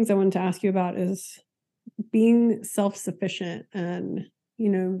other things I wanted to ask you about is being self-sufficient and,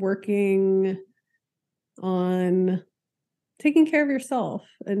 working on taking care of yourself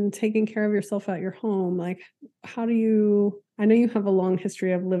and taking care of yourself at your home. Like, I know you have a long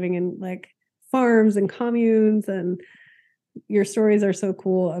history of living in like farms and communes, and your stories are so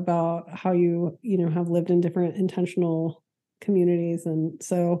cool about how you have lived in different intentional communities. And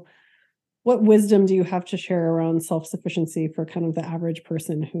so what wisdom do you have to share around self-sufficiency for kind of the average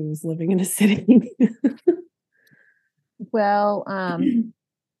person who's living in a city? Well, I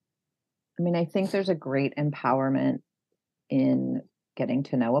mean, I think there's a great empowerment in getting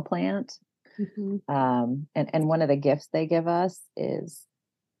to know a plant. And one of the gifts they give us is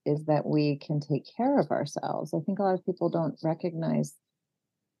that we can take care of ourselves. I think a lot of people don't recognize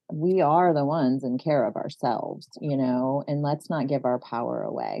we are the ones in care of ourselves, and let's not give our power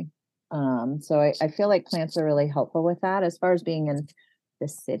away. So I feel like plants are really helpful with that. As far as being in the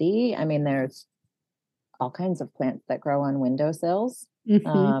city, I mean, there's all kinds of plants that grow on windowsills.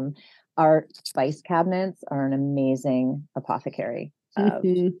 Our spice cabinets are an amazing apothecary. of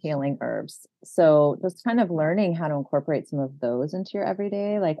healing herbs. So just kind of learning how to incorporate some of those into your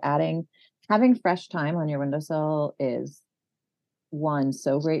everyday, like having fresh thyme on your windowsill is, one,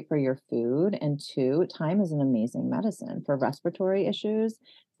 so great for your food, and two, thyme is an amazing medicine for respiratory issues.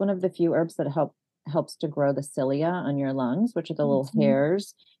 It's one of the few herbs that helps to grow the cilia on your lungs, which are the little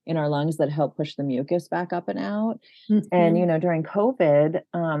hairs in our lungs that help push the mucus back up and out. And during COVID,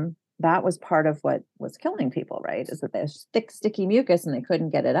 that was part of what was killing people, right? Is that there's thick, sticky mucus and they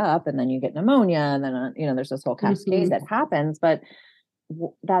couldn't get it up, and then you get pneumonia, and then there's this whole cascade that happens. But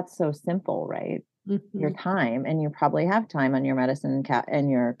that's so simple, right? Your thyme, and you probably have thyme on your medicine in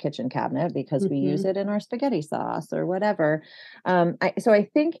your kitchen cabinet because we use it in our spaghetti sauce or whatever. So I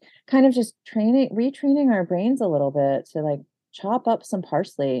think kind of just retraining our brains a little bit to like chop up some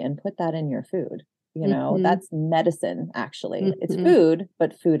parsley and put that in your food. That's medicine, actually. It's food,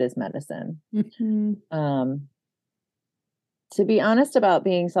 but food is medicine. To be honest about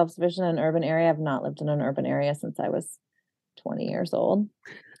being self-sufficient in an urban area, I've not lived in an urban area since I was 20 years old.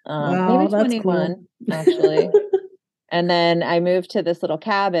 Wow, maybe that's 21, cool. actually. And then I moved to this little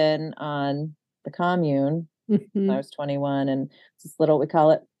cabin on the commune when I was 21, and it's this little,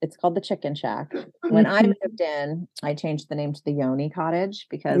 it's called the Chicken Shack. When I moved in, I changed the name to the Yoni Cottage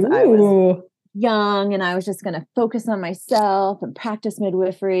because I was young and I was just going to focus on myself and practice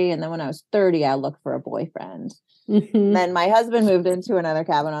midwifery. And then when I was 30, I looked for a boyfriend. Then my husband moved into another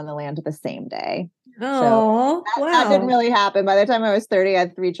cabin on the land the same day. Oh, so that didn't really happen. By the time I was 30, I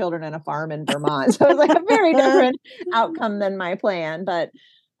had 3 children and a farm in Vermont. So it was like a very different outcome than my plan. But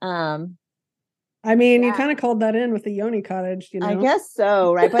I mean, you kind of called that in with the Yoni Cottage, I guess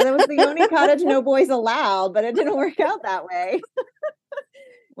so, right? But it was the Yoni Cottage, no boys allowed, but it didn't work out that way.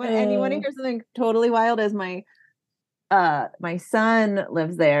 And you want to hear something totally wild? Is my son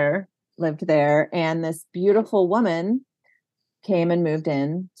lived there, and this beautiful woman came and moved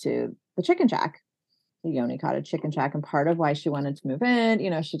in to the Chicken Shack, the Yoni Cottage Chicken Shack. And part of why she wanted to move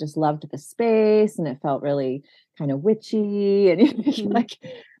in, she just loved the space, and it felt really kind of witchy, and you like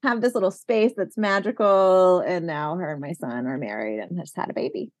have this little space that's magical. And now her and my son are married and just had a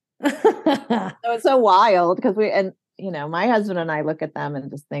baby. So it's so wild because my husband and I look at them and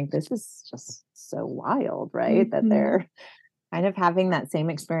just think this is just so wild, right? That they're kind of having that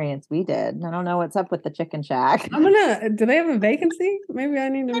same experience we did. I don't know what's up with the Chicken Shack. Do they have a vacancy? Maybe I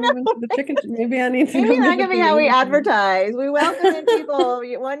need to move into the chicken. Maybe I need to. Maybe that could be how we advertise. We welcome in people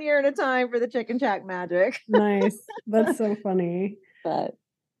 1 year at a time for the Chicken Shack magic. Nice. That's so funny. But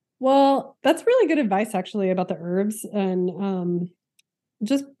well, that's really good advice actually about the herbs, and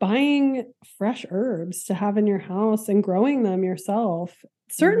just buying fresh herbs to have in your house and growing them yourself.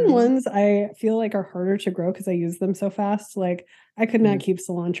 Certain ones I feel like are harder to grow because I use them so fast. Like I could not keep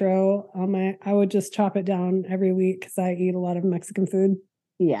cilantro on I would just chop it down every week because I eat a lot of Mexican food.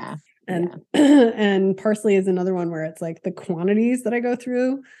 Yeah. And and parsley is another one where it's like the quantities that I go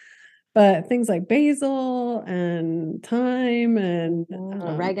through. But things like basil and thyme and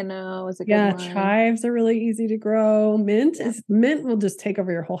oregano is a good one. Chives are really easy to grow. Mint will just take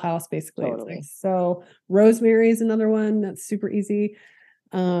over your whole house basically. Totally. So rosemary is another one that's super easy.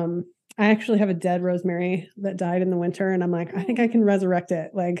 I actually have a dead rosemary that died in the winter, and I'm like, I think I can resurrect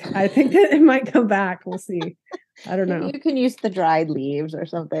it. Like, I think that it might come back. We'll see. I don't know. You can use the dried leaves or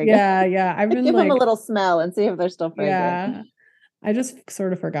something. Yeah. I've been give them a little smell and see if they're still fragrant. Yeah. I just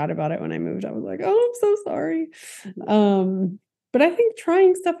sort of forgot about it when I moved. I was like, oh, I'm so sorry. But I think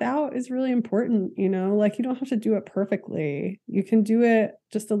trying stuff out is really important, like you don't have to do it perfectly. You can do it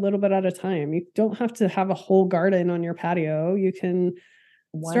just a little bit at a time. You don't have to have a whole garden on your patio. You can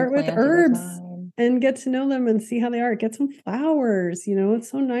start with herbs and get to know them and see how they are. Get some flowers, it's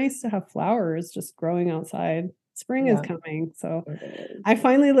so nice to have flowers just growing outside. Spring is coming. So I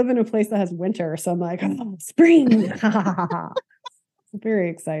finally live in a place that has winter. So I'm like, oh, spring. It's very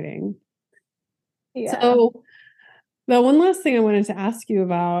exciting. Yeah. So the one last thing I wanted to ask you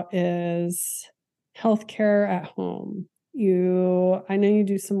about is healthcare at home. I know you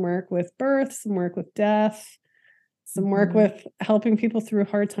do some work with birth, some work with death, some work with helping people through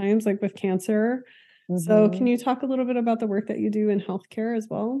hard times, like with cancer. So can you talk a little bit about the work that you do in healthcare as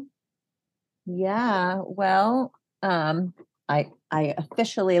well? Yeah, well, I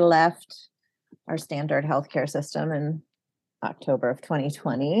officially left our standard healthcare system in October of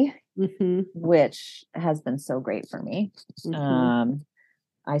 2020, which has been so great for me.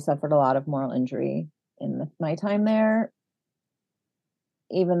 I suffered a lot of moral injury in my time there,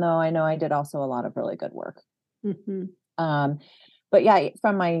 even though I know I did also a lot of really good work. But yeah,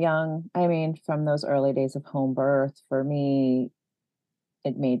 from those early days of home birth, for me,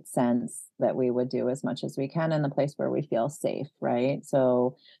 it made sense that we would do as much as we can in the place where we feel safe, right?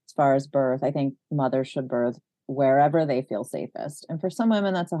 So as far as birth, I think mothers should birth wherever they feel safest. And for some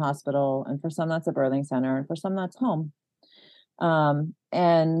women, that's a hospital, and for some, that's a birthing center, and for some, that's home.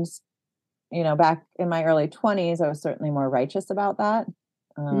 And back in my early 20s, I was certainly more righteous about that.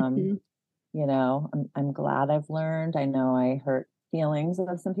 Mhm. I'm glad I've learned. I know I hurt feelings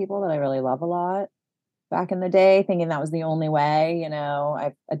of some people that I really love a lot back in the day, thinking that was the only way.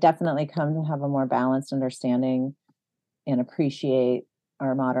 I've definitely come to have a more balanced understanding and appreciate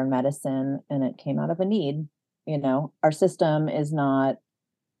our modern medicine, and it came out of a need. Our system is not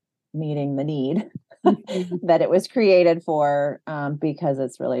meeting the need Mhm. that it was created for, because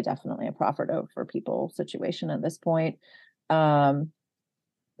it's really definitely a profit for people situation at this point.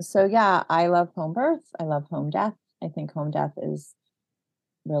 So yeah, I love home birth. I love home death. I think home death is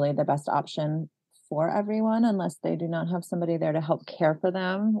really the best option for everyone, unless they do not have somebody there to help care for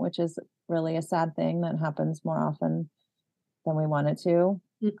them, which is really a sad thing that happens more often than we want it to.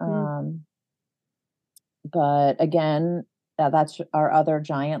 Mhm. Um, but again, that's our other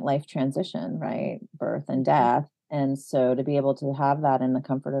giant life transition, right? Birth and Mhm. death. And so to be able to have that in the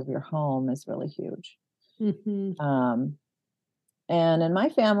comfort of your home is really huge. Mhm. Um, and in my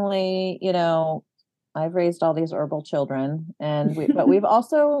family, I've raised all these herbal children, but we've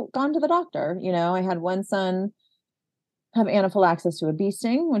also gone to the doctor. I had one son have anaphylaxis to a bee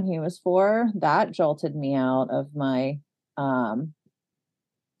sting when he was 4. That jolted me out of my, um,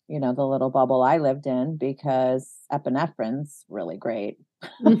 the little bubble I lived in, because epinephrine's really great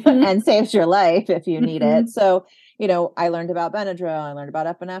Mhm. and saves your life if you need it. Mhm. So, I learned about Benadryl, I learned about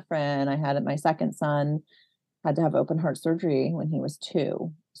epinephrine. I had my second son had to have open heart surgery when he was 2.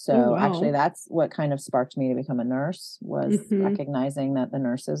 Oh, So actually wow. that's what kind of sparked me to become a nurse, was Mhm. recognizing that the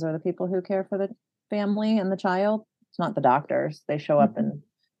nurses are the people who care for the family and the child. It's not the doctors. They show up Mhm. and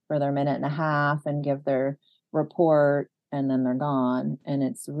for their minute and a half and give their report, and then they're gone. And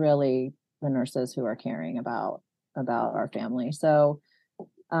it's really the nurses who are caring about our family. So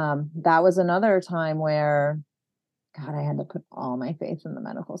that was another time where, God, I had to put all my faith in the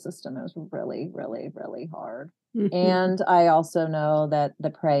medical system. It was really, really, really hard. Mhm. And I also know that the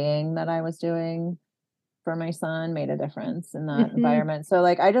praying that I was doing for my son made a difference in that Mhm. environment. So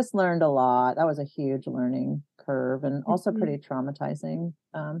like I just learned a lot. That was a huge learning curve, and also pretty Mhm. traumatizing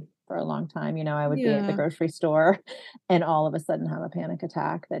for a long time. I would be at the Yeah. grocery store and all of a sudden have a panic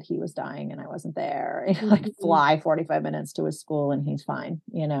attack that he was dying and I wasn't there. Like Mhm. fly 45 minutes to his school and he's fine.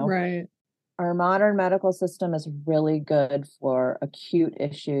 Right. Our modern medical system is really good for acute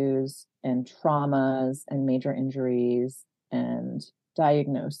issues and traumas and major injuries and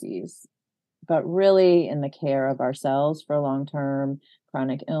diagnoses, but really in the care of ourselves for long-term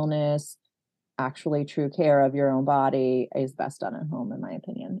chronic illness, actually true care of your own body is best done at home, in my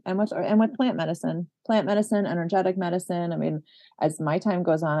opinion. And with plant medicine, energetic medicine. I mean, as my time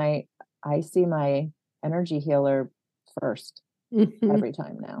goes on, I see my energy healer first Mhm. every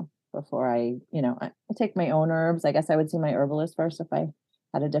time now, before I take my own herbs. I guess I would see my herbalist first if I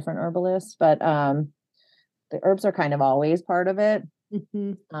had a different herbalist, but the herbs are kind of always part of it.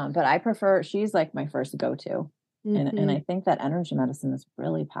 Mhm. But I prefer, she's like my first go-to. And I Mhm. think that energy medicine is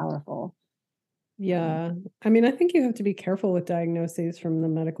really powerful. Um, Yeah. I mean, I think you have to be careful with diagnoses from the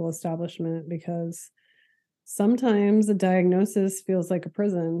medical establishment because sometimes a diagnosis feels like a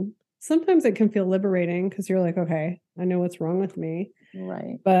prison. Sometimes it can feel liberating because you're like, okay, I know what's wrong with me.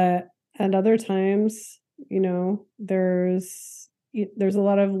 right. But at other times, there's a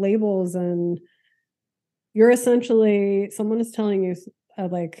lot of labels and you're essentially someone is telling you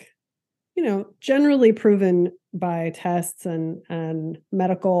like, generally proven by tests and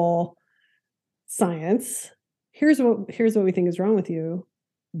medical science. Here's what we think is wrong with you,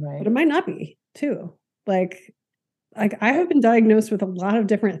 but Right. it might not be too. Like I have been diagnosed with a lot of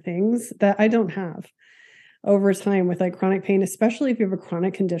different things that I don't have over time with like chronic pain, especially if you have a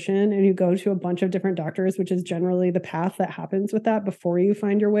chronic condition and you go to a bunch of different doctors, which is generally the path that happens with that before you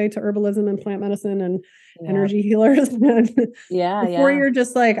find your way to herbalism and plant medicine and Yeah. energy healers. And Yeah. before Yeah. you're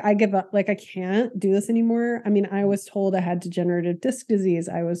just like, I give up, like, I can't do this anymore. I mean, I was told I had degenerative disc disease.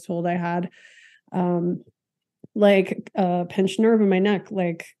 I was told I had um, like a pinched nerve in my neck,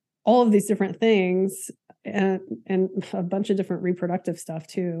 like all of these different things and a bunch of different reproductive stuff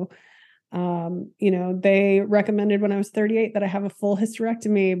too. They recommended when I was 38 that I have a full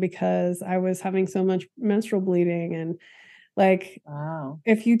hysterectomy because I was having so much menstrual bleeding. And like, Wow.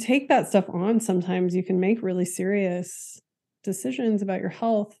 if you take that stuff on, sometimes you can make really serious decisions about your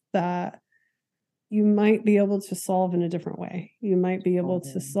health that you might be able to solve in a different way. You might be able to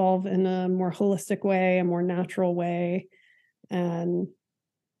Totally. solve in a more holistic way, a more natural way. And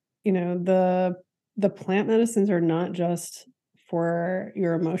the plant medicines are not just for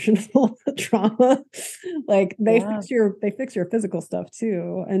your emotional trauma. Like Yeah, they fix your physical stuff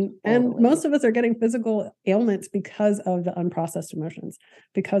too. And totally. most of us are getting physical ailments because of the unprocessed emotions,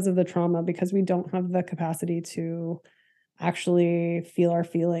 because of the trauma, because we don't have the capacity to actually feel our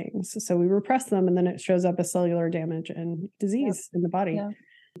feelings. So we repress them and then it shows up as cellular damage and Yep. disease in the body. Yeah.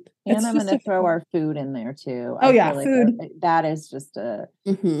 And It's I'm just gonna a throw our food in there too. oh I yeah, feel like food. that is just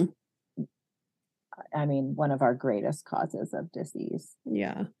Mhm. I mean, one of our greatest causes of disease.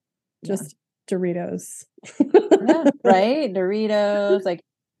 Yeah. Yeah. Just Doritos. Yeah, right? Doritos, like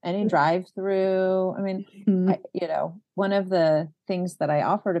any drive-through. I mean, Mhm. one of the things that I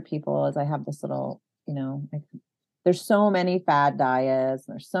offer to people is I have this little, like there's so many fad diets,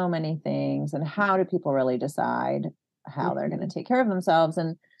 there's so many things, and how do people really decide how they're going to Mhm. take care of themselves?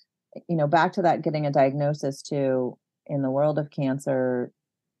 And, back to that getting a diagnosis too, in the world of cancer,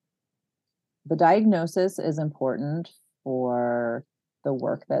 the diagnosis is important for the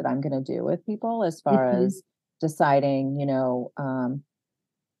work that I'm going to do with people as far Mhm. as deciding,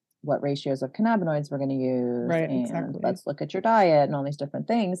 what ratios of cannabinoids we're going to use Right, and exactly. let's look at your diet and all these different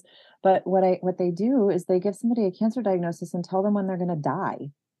things. But what they do is they give somebody a cancer diagnosis and tell them when they're going to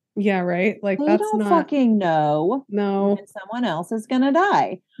die. Yeah, right? Like, They that's don't not fucking know no. when someone else is going to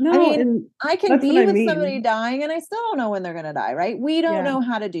die. I No, mean, and I can that's what be I with somebody mean. dying and I still don't know when they're going to die, right? We don't Yeah, know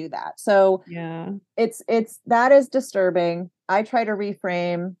how to do that. So yeah. it's that is disturbing. I try to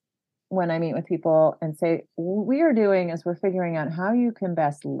reframe when I meet with people and say, what we are doing is we're figuring out how you can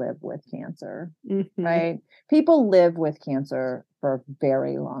best live with cancer, Mhm, right? People live with cancer for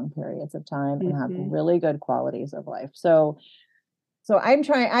very long periods of time and have mhm, really good qualities of life. So I'm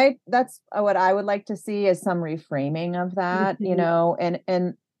trying, that's what I would like to see is some reframing of that, mhm,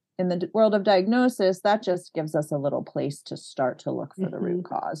 and in the world of diagnosis, that just gives us a little place to start to look for the root mhm.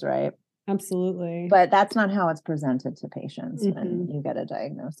 cause, right? Absolutely. But that's not how it's presented to patients when Mhm. you get a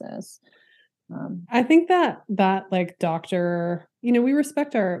diagnosis. Um, I think that, like, doctor we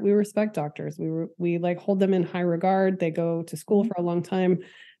respect doctors. We, like, hold them in high regard. They go to school mhm, for a long time.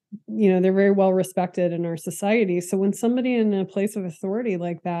 They're very well respected in our society. So when somebody in a place of authority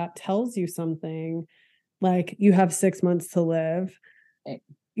like that tells you something, like, "You have 6 months to live," right,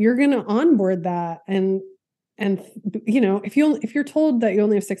 you're gonna onboard that and if you're told that you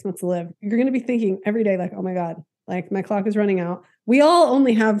only have 6 months to live, you're gonna be thinking every day like, "Oh my god, like, my clock is running out." We all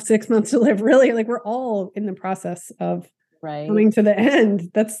only have 6 months to live, really, like, we're all in the process of right. coming to the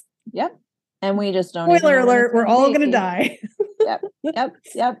end. That's Yep. And we just don't even spoiler know when it's alert, we're going to all gonna be. die. Yep. Yep.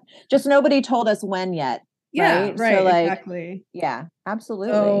 Yep. Just nobody told us when yet. Yeah, Right. So right, like, exactly. yeah,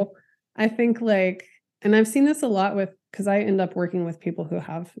 absolutely. So, I think, like and I've seen this a lot with because I end up working with people who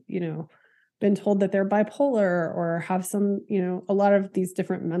have, been told that they're bipolar or have some, a lot of these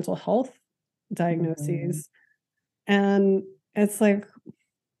different mental health Mhm. diagnoses, and it's like,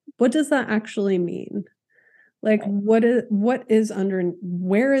 what does that actually mean? Like, Right. what is under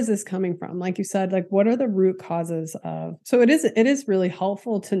where is this coming from? Like you said, like, what are the root causes of so it is really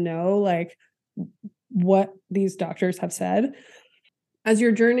helpful to know, like, what these doctors have said. As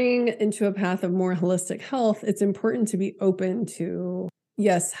you're journeying into a path of more holistic health, it's important to be open to,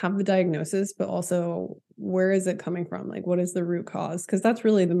 yes, have the diagnosis, but also where is it coming from? Like, what is the root cause? Because that's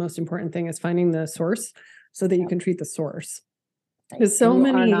really the most important thing is finding the source so that you Yep. can treat the source. Right. Because And so you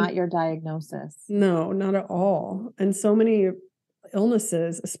are many not your diagnosis. no, not at all. And so many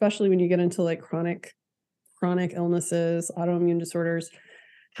illnesses, especially when you get into like chronic illnesses, autoimmune disorders,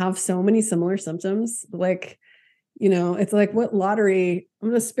 have so many similar symptoms. Like, it's like what lottery I'm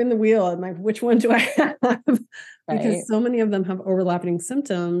gonna spin the wheel and like which one do I have? Right. Because so many of them have overlapping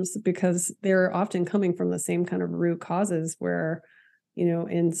symptoms because they're often coming from the same kind of root causes where,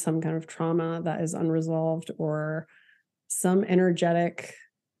 in some kind of trauma that is unresolved or some energetic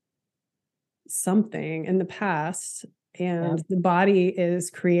something in the past and Yep. the body is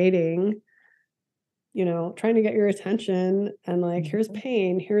creating, trying to get your attention and like here's Mhm.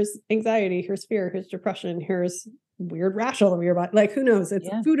 pain, here's anxiety, here's fear, here's depression, here's weird rash all over your body. Like who knows? It's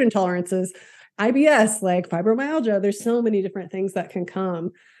Yeah. food intolerances, IBS, like fibromyalgia. There's so many different things that can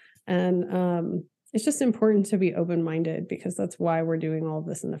come. And it's just important to be open-minded because that's why we're doing all of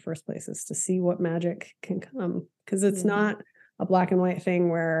this in the first place is to see what magic can come. Because it's Yeah. not a black and white thing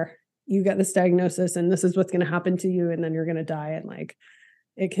where you get this diagnosis and this is what's going to happen to you and then you're going to die and like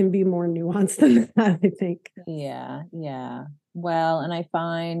it can be more nuanced than that, I think. Yeah. Yeah. Well, and I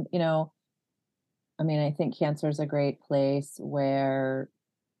find, I mean, I think cancer is a great place where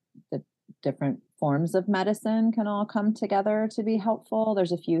the different forms of medicine can all come together to be helpful.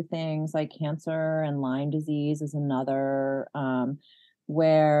 There's a few things like cancer and Lyme disease is another.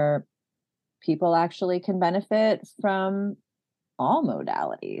 where people actually can benefit from all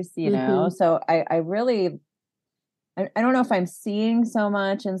modalities, So I really, I don't know if I'm seeing so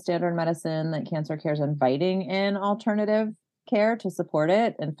much in standard medicine that cancer care is inviting in alternative care to support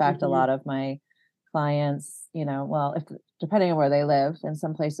it. In fact, a lot of my clients, well, if depending on where they live, in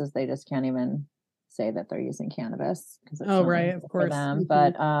some places they just can't even say that they're using cannabis because it's Oh, not right, legal of for course. them.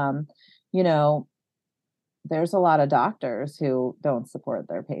 But there's a lot of doctors who don't support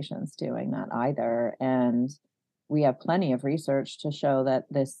their patients doing that either. And we have plenty of research to show that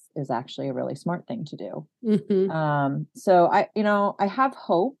this is actually a really smart thing to do. So I have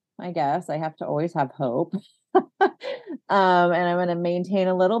hope, I guess. I have to always have hope. And I'm going to maintain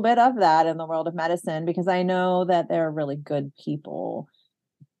a little bit of that in the world of medicine, because I know that there are really good people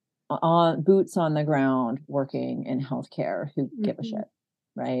on boots on the ground working in healthcare who give a shit,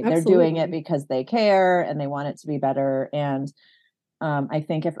 right? They're doing it because they care and they want it to be better. And I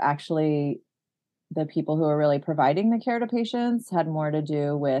think if actually the people who are really providing the care to patients had more to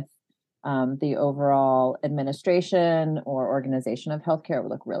do with the overall administration or organization of healthcare, it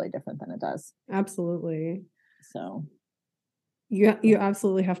would look really different than it does. Absolutely. So you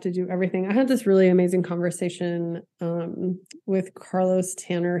absolutely have to do everything. I had this really amazing conversation with Carlos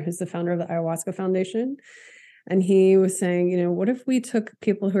Tanner, who's the founder of the Ayahuasca Foundation. And he was saying, what if we took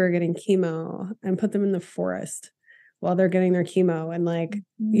people who are getting chemo and put them in the forest while they're getting their chemo and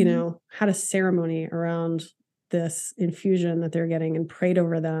had a ceremony around this infusion that they're getting and prayed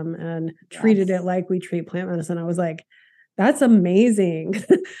over them and treated it like we treat plant medicine. I was like, that's amazing.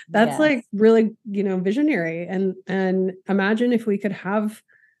 That's like really, visionary. And imagine if we could have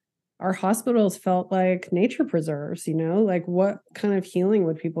our hospitals felt like nature preserves, like what kind of healing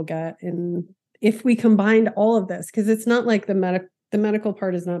would people get if we combined all of this? Because it's not like the medical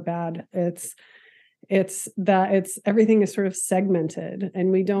part is not bad. It's everything is sort of segmented,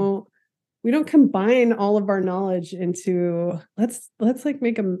 and we don't combine all of our knowledge into let's like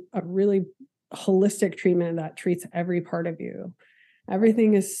make a really holistic treatment that treats every part of you.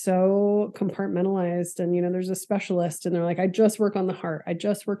 Everything is so compartmentalized, and there's a specialist and they're like, I just work on the heart, I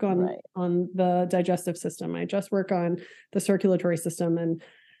just work on the digestive system, I just work on the circulatory system, and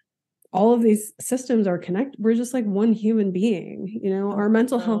all of these systems are connected. We're just like one human being. Our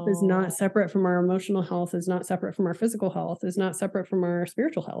mental health is not separate from our emotional health, is not separate from our physical health, is not separate from our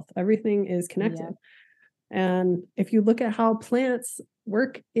spiritual health. Everything is connected. And if you look at how plants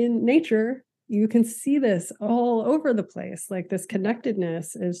work in nature, you can see this all over the place. Like this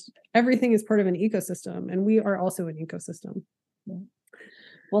connectedness everything is part of an ecosystem, and we are also an ecosystem.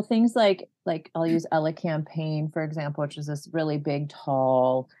 Well, things like I'll use elecampane, for example, which is this really big,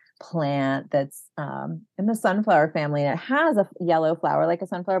 tall plant that's in the sunflower family. And it has a yellow flower like a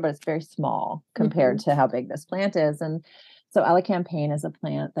sunflower, but it's very small compared to how big this plant is. And so elecampane is a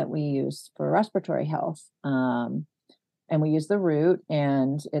plant that we use for respiratory health. And we use the root,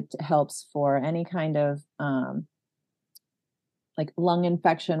 and it helps for any kind of like lung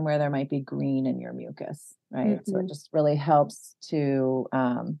infection where there might be green in your mucus, right? So it just really helps to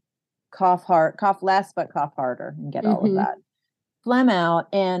cough less, but cough harder and get all of that phlegm out.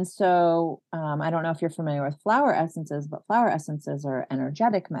 And so I don't know if you're familiar with flower essences, but flower essences are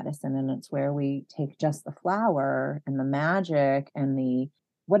energetic medicine, and it's where we take just the flower and the magic and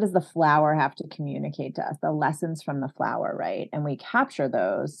what does the flower have to communicate to us, the lessons from the flower, right? And we capture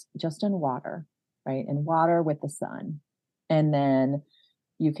those just in water, right? In water with the sun. And then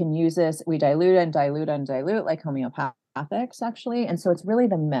you can use this, we dilute and dilute and dilute like homeopathics actually. And so it's really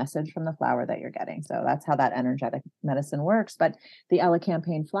the message from the flower that you're getting. So that's how that energetic medicine works. But the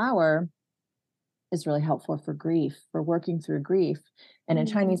elecampane flower is really helpful for grief, for working through grief. And in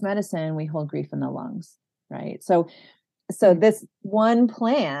Chinese medicine, we hold grief in the lungs, right? So this one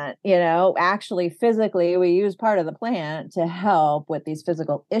plant, actually physically, we use part of the plant to help with these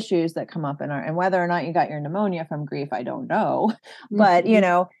physical issues that come up and whether or not you got your pneumonia from grief, I don't know. But, you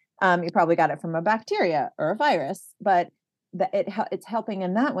probably got it from a bacteria or a virus, but it's helping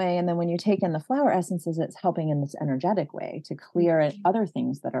in that way. And then when you take in the flower essences, it's helping in this energetic way to clear other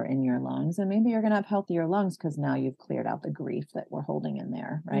things that are in your lungs. And maybe you're going to have healthier lungs because now you've cleared out the grief that we're holding in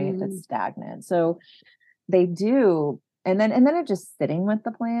there, right? That's stagnant. So they do. And then it just sitting with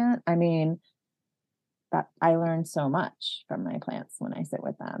the plant. I mean, I learned so much from my plants when I sit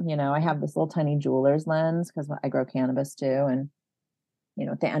with them. I have this little tiny jeweler's lens because I grow cannabis too. And,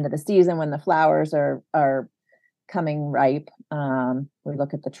 at the end of the season, when the flowers are coming ripe, we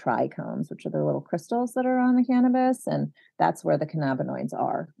look at the trichomes, which are the little crystals that are on the cannabis. And that's where the cannabinoids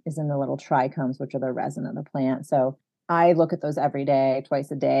is in the little trichomes, which are the resin of the plant. So I look at those every day,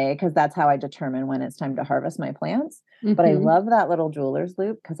 twice a day, because that's how I determine when it's time to harvest my plants. But I Mm-hmm. love that little jeweler's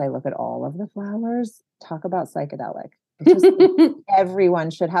loop because I look at all of the flowers. Talk about psychedelic. It's just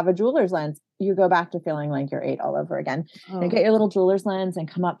everyone should have a jeweler's lens. You go back to feeling like you're 8 all over again. You Oh, get your little jeweler's lens and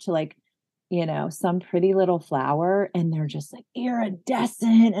come up to like, some pretty little flower, and they're just like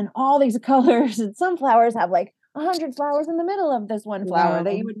iridescent and all these colors. And some flowers have like 100 flowers in the middle of this one flower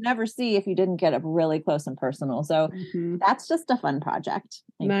that wow. you would never see if you didn't get up really close and personal. So Mm-hmm. that's just a fun project.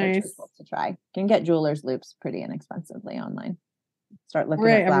 I encourage Nice. people to try. You can get jeweler's loops pretty inexpensively online. Start All looking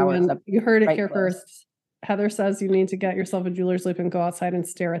right, at flowers everyone. up You heard it right here close. first. Heather says you need to get yourself a jeweler's loop and go outside and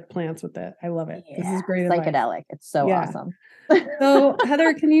stare at plants with it. I love it. This is Yeah, great advice. psychedelic. It's so Yeah. awesome. So,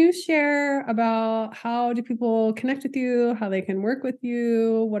 Heather, can you share about how do people connect with you, how they can work with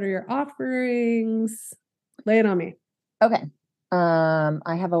you? What are your offerings? Lay it on me. Okay.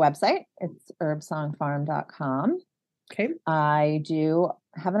 I have a website. It's herbsongfarm.com. Okay. I do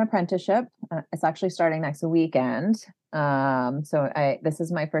have an apprenticeship. It's actually starting next weekend. This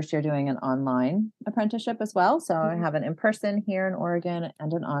is my first year doing an online apprenticeship as well. So I have an in-person here in Oregon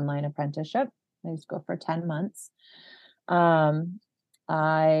and an online apprenticeship. I just go for 10 months.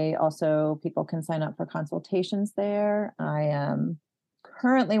 People can sign up for consultations there. I am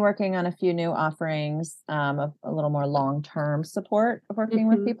currently working on a few new offerings of a little more long-term support of working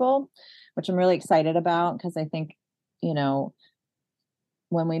with people, which I'm really excited about because I think,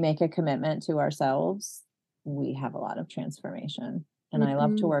 when we make a commitment to ourselves, we have a lot of transformation. And I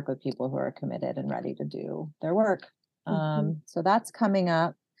love to work with people who are committed and ready to do their work. So that's coming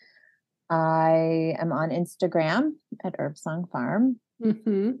up. I am on Instagram at Herbsong Farm.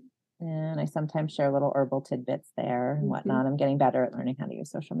 And I sometimes share little herbal tidbits there and whatnot. I'm getting better at learning how to use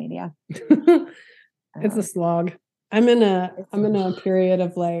social media. It's a slog. I'm in a period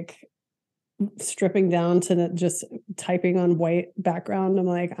of like stripping down to just typing on white background. I'm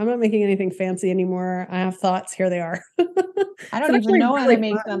like, I'm not making anything fancy anymore. I have thoughts. Here they are. I don't even know how to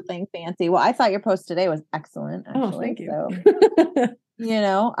make something fancy. Well, I thought your post today was excellent, actually. Oh, thank you.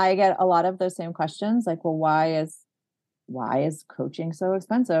 So, I get a lot of those same questions like, well, why is coaching so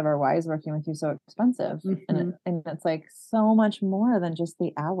expensive, or why is working with you so expensive? And it's like so much more than just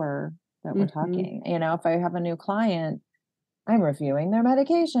the hour that we're talking. If I have a new client, I'm reviewing their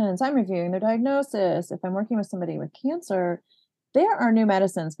medications, I'm reviewing their diagnosis. If I'm working with somebody with cancer, there are new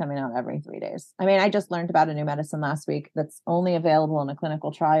medicines coming out every 3 days. I mean, I just learned about a new medicine last week that's only available in a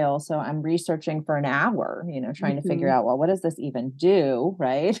clinical trial. So I'm researching for an hour, trying to figure out, well, what does this even do?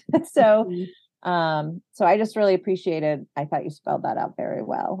 Right. So I just really appreciated, I thought you spelled that out very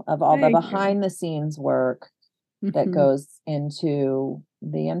well, of all the behind the scenes work that goes into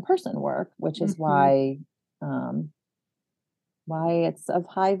the in-person work, which is why it's of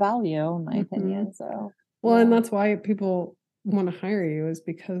high value, in my opinion. So, well, and that's why people want to hire you, is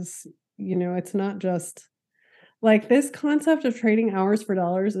because, it's not just like this concept of trading hours for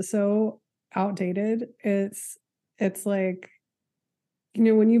dollars is so outdated. It's like,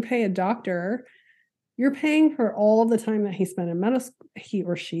 when you pay a doctor, you're paying for all the time that he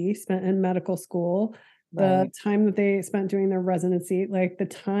or she spent in medical school, the time that they spent doing their residency, like the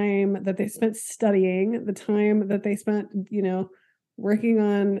time that they spent studying, the time that they spent, working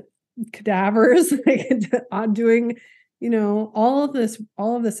on cadavers, like on doing, all of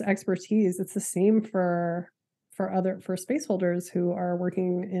this expertise. It's the same for space holders who are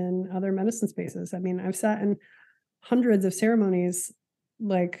working in other medicine spaces. I mean, I've sat in hundreds of ceremonies,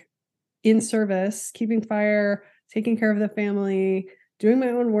 like in service, keeping fire, taking care of the family, doing my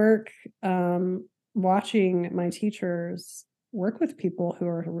own work, watching my teachers work with people who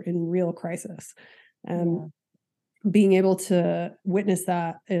are in real crisis, and being able to witness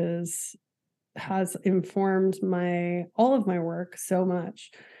that has informed all of my work so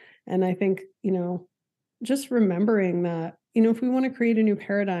much. And I think, just remembering that, if we want to create a new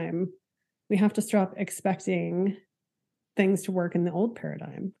paradigm, we have to stop expecting things to work in the old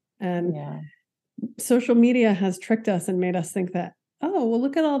paradigm. And social media has tricked us and made us think that, oh, well,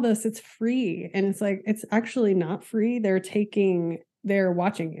 look at all this, it's free. And it's like, it's actually not free. They're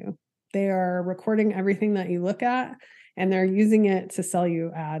watching you. They are recording everything that you look at, and they're using it to sell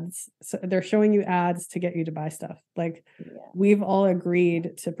you ads. So they're showing you ads to get you to buy stuff. Like we've all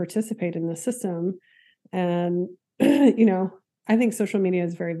agreed to participate in the system. And, I think social media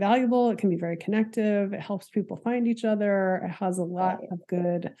is very valuable. It can be very connective. It helps people find each other. It has a lot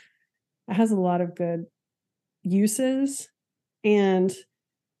of good uses, and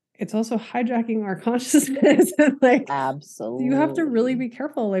it's also hijacking our consciousness. Like, absolutely, you have to really be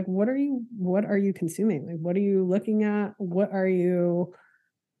careful. Like, what are you consuming? Like, what are you looking at? What are you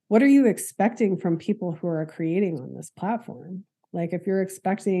what are you expecting from people who are creating on this platform? Like if you're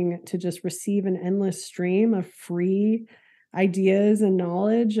expecting to just receive an endless stream of free ideas and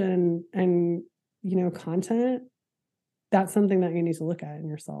knowledge and content, that's something that you need to look at in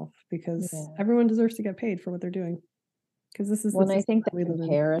yourself, because everyone deserves to get paid for what they're doing. Because this is I think the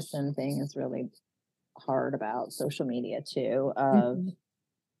comparison thing is really hard about social media too. Of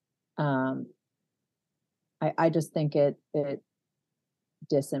I just think it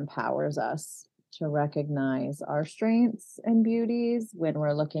disempowers us to recognize our strengths and beauties when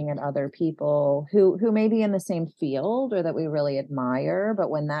we're looking at other people who may be in the same field or that we really admire. But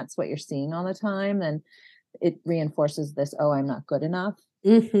when that's what you're seeing all the time, then it reinforces this, oh, I'm not good enough,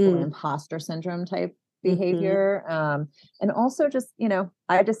 or imposter syndrome type behavior. And also just,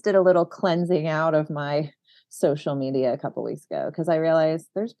 I just did a little cleansing out of my social media a couple weeks ago, because I realized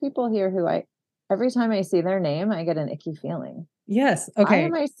there's people here who every time I see their name, I get an icky feeling. Yes. Okay. Why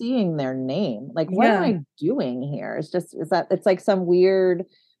am I seeing their name? Like, what am I doing here? It's like some weird,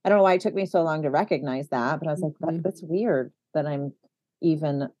 I don't know why it took me so long to recognize that, but I was like, that's weird that I'm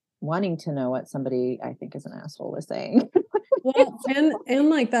even wanting to know what somebody I think is an asshole is saying. Well, and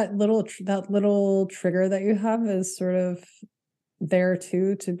like that little trigger that you have is sort of there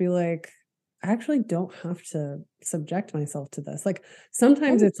too, to be like, I actually don't have to subject myself to this. Like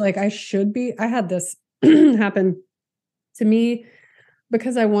sometimes it's like I had this happen to me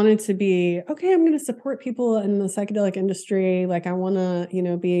because I wanted to be, okay, I'm going to support people in the psychedelic industry. Like I want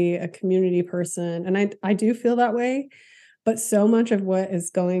to, be a community person. And I do feel that way. But so much of what is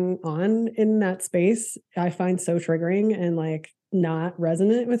going on in that space, I find so triggering and like not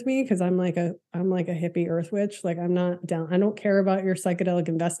resonant with me, because I'm like a hippie earth witch. Like I'm not down. I don't care about your psychedelic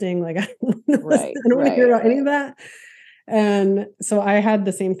investing. Like I don't want to hear about any of that. And so I had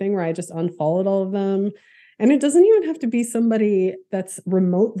the same thing where I just unfollowed all of them. And it doesn't even have to be somebody that's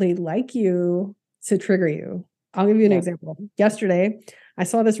remotely like you to trigger you. I'll give you an example. Yesterday, I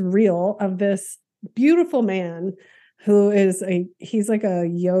saw this reel of this beautiful man who is he's a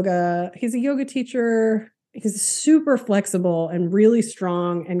yoga teacher. He's super flexible and really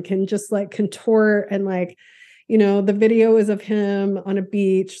strong and can just like contort, and like, the video is of him on a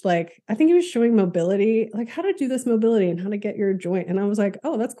beach. Like, I think he was showing mobility, like how to do this mobility and how to get your joint. And I was like,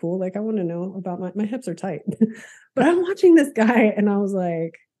 oh, that's cool. Like, I want to know about my hips are tight. But I'm watching this guy and I was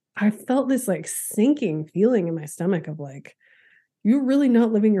like, I felt this like sinking feeling in my stomach of like, you're really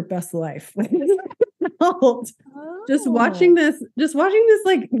not living your best life. Just watching this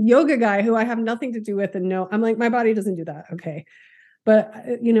like yoga guy who I have nothing to do with, and no, I'm like, my body doesn't do that. Okay. But,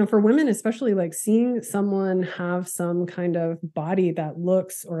 for women, especially, like seeing someone have some kind of body that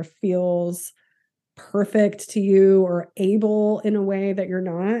looks or feels perfect to you or able in a way that you're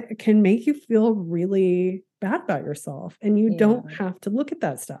not, can make you feel really bad about yourself. And you don't have to look at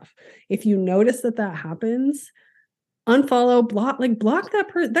that stuff. If you notice that happens, unfollow, block that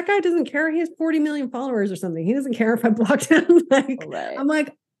person. That guy doesn't care. He has 40 million followers or something. He doesn't care if I blocked him. I'm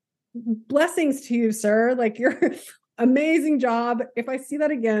like, blessings to you, sir. Like, you're amazing job. If I see that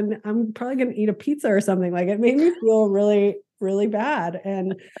again, I'm probably going to eat a pizza or something. Like, it made me feel really, really bad.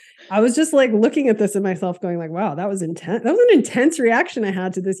 And I was just like looking at this in myself going like, wow, that was intense. That was an intense reaction I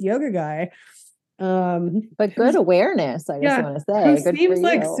had to this yoga guy. But good awareness, I just want to say. Who seems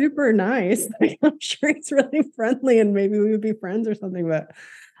like super nice. Like, I'm sure he's really friendly and maybe we would be friends or something, but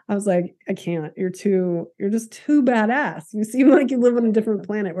I was like, I can't. You're just too badass. You seem like you live on a different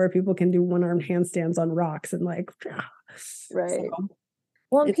planet where people can do one-armed handstands on rocks and like, right. So,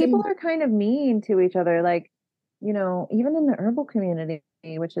 well, people are kind of mean to each other. Like, even in the herbal community,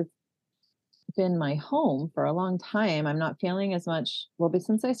 which has been my home for a long time, I'm not feeling as much. Well, but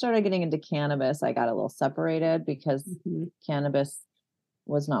since I started getting into cannabis, I got a little separated because cannabis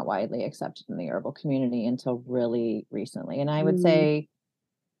was not widely accepted in the herbal community until really recently. And I would say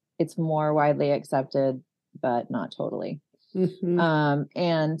it's more widely accepted, but not totally.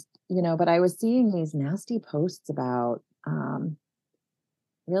 And, but I was seeing these nasty posts about,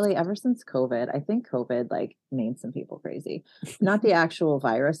 really ever since COVID. I think COVID like made some people crazy, not the actual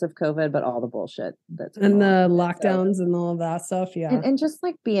virus of COVID, but all the bullshit that's and the lockdowns and all of that stuff. Yeah. And just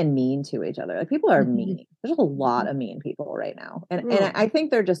like being mean to each other. Like, people are mean. There's a lot of mean people right now. And I think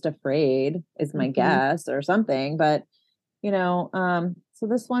they're just afraid is my guess or something. But, so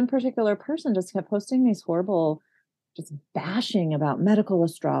this one particular person just kept posting these horrible, just bashing about medical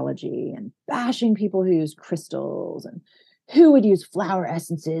astrology and bashing people who use crystals and who would use flower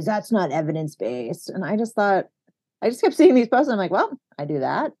essences. That's not evidence-based. And I just kept seeing these posts. And I'm like, well, I do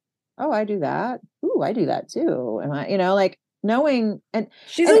that. Oh, I do that. Ooh, I do that too. And I, like knowing, and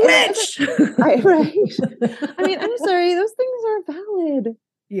she's a witch. Right. I mean, I'm sorry. Those things are valid.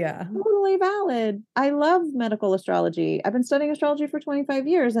 Yeah. Totally valid. I love medical astrology. I've been studying astrology for 25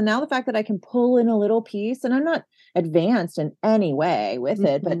 years. And now the fact that I can pull in a little piece, and I'm not advanced in any way with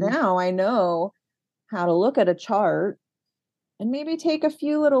it, but Mhm. now I know how to look at a chart and maybe take a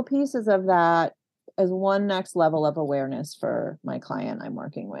few little pieces of that as one next level of awareness for my client I'm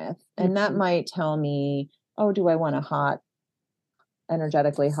working with. And that Mhm. might tell me, oh, do I want a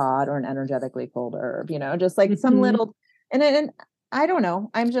energetically hot or an energetically cold herb, just like some Mhm. little, and I don't know.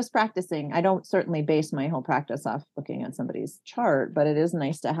 I'm just practicing. I don't certainly base my whole practice off looking at somebody's chart, but it is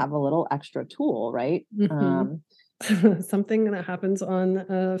nice to have a little extra tool, right? Mhm. Something that happens on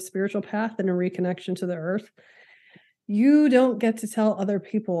a spiritual path and a reconnection to the earth. You don't get to tell other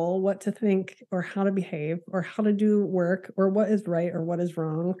people what to think or how to behave or how to do work or what is right or what is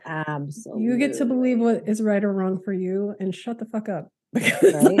wrong. You get to believe what Absolutely. is right or wrong for you and shut the fuck up.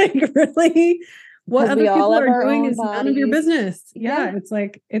 Because, Right. like, really, what Because we other all people have are our doing own is none of your bodies. business. Yeah, Yeah. it's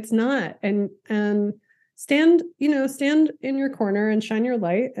like it's not. And stand in your corner and shine your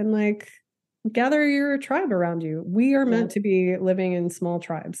light and, like, gather your tribe around you. We are Yeah. meant to be living in small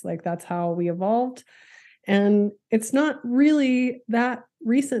tribes. Like, that's how we evolved. And it's not really that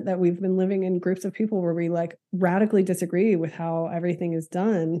recent that we've been living in groups of people where we, like, radically disagree with how everything is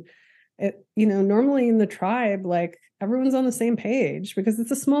done. Normally in the tribe, like, everyone's on the same page because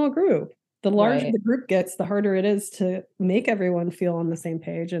it's a small group. The larger Right. the group gets, the harder it is to make everyone feel on the same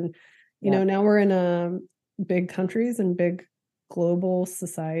page. And, Yep. now we're in big countries and big global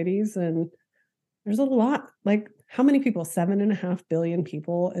societies, and there's a lot. Like, how many people? 7.5 billion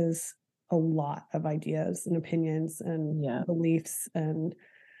people is a lot of ideas and opinions and Yeah. beliefs, and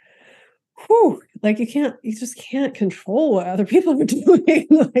whew, like, you just can't control what other people are doing.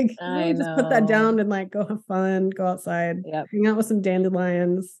 Like, you I really just put that know. down and, like, go have fun, go outside, Yep. hang out with some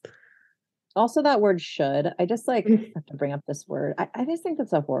dandelions. Also, that word should, I just like Mm, have to bring up this word. I just think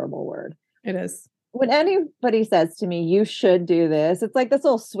that's a horrible word. it is. When anybody says to me, you should do this, it's like this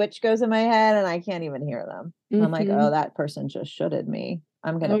little switch goes in my head and I can't even hear them. I'm like, oh, Mhm. that person just shoulded me.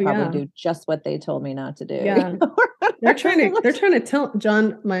 I'm going to Oh, probably yeah. do just what they told me not to do. Yeah. They're trying to tell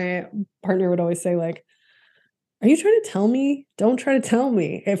John, my partner, would always say, like, "Are you trying to tell me? Don't try to tell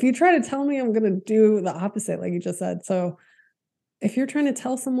me. If you try to tell me, I'm gonna do the opposite, like you just said." So, if you're trying to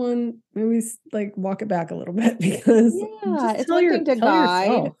tell someone, maybe like, walk it back a little bit because Yeah, just it's one thing to tell guide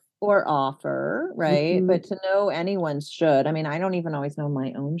yourself. or offer, right? Mhm. But to know anyone's should. I mean, I don't even always know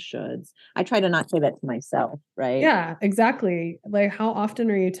my own shoulds. I try to not say that to myself, right? Yeah, exactly. Like, how often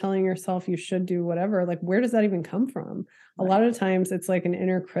are you telling yourself you should do whatever? Like, where does that even come from? A lot Right. of times it's like an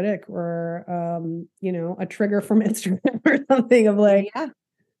inner critic or, a trigger from Instagram or something of, like, Yeah.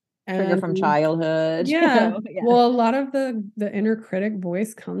 Trigger and from childhood, yeah. Yeah. Well, a lot of the inner critic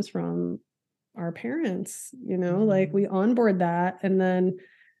voice comes from our parents, like, Mhm. we onboard that, and then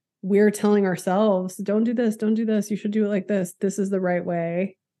we're telling ourselves, "Don't do this, don't do this, you should do it like this is the right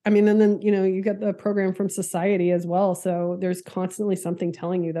way." I mean, and then, you get the program from society as well, so there's constantly something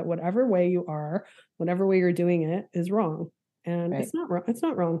telling you that whatever way you are, whatever way you're doing it is wrong, and Right. it's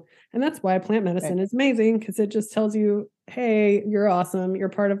not wrong, and that's why plant Right. medicine is amazing because it just tells you, "Hey, you're awesome, you're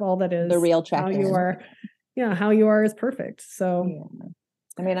part of all that The is, real how you check-in. are." Yeah, how you are is perfect, so Yeah.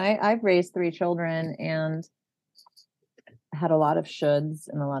 I mean, I've raised 3 children and had a lot of shoulds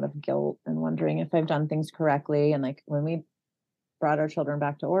and a lot of guilt and wondering if I've done things correctly. And like when we brought our children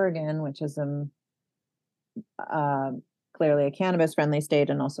back to Oregon, which is uh, clearly a cannabis friendly state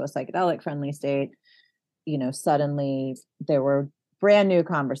and also a psychedelic friendly state, suddenly there were brand new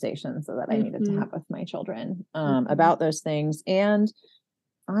conversations that I needed to mhm, have with my children mhm. about those things. And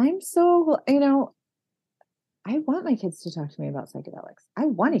I'm so, I want my kids to talk to me about psychedelics. I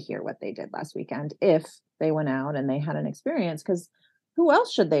want to hear what they did last weekend if they went out and they had an experience, because who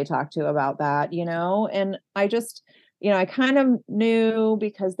else should they talk to about that? And I just, I kind of knew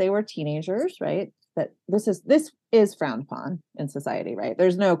because they were teenagers, right? That this is frowned upon in society, right?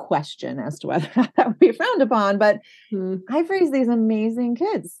 There's no question as to whether that would be frowned upon, but Mm. I've raised these amazing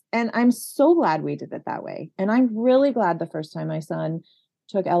kids and I'm so glad we did it that way. And I'm really glad the first time my son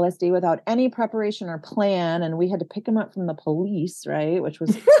took LSD without any preparation or plan and we had to pick him up from the police, right? Which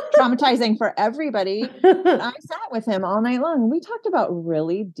was traumatizing for everybody. But I sat with him all night long. We talked about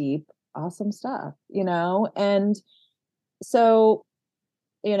really deep, awesome stuff. And so,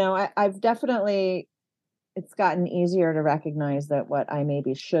 I've definitely it's gotten easier to recognize that what I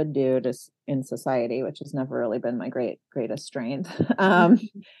maybe should do in society, which has never really been my greatest strength.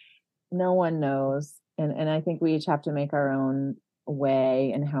 No one knows. And I think we each have to make our own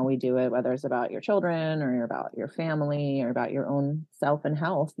way and how we do it, whether it's about your children or about your family or about your own self and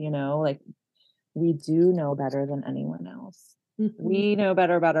health, like we do know better than anyone else. Mhm. We know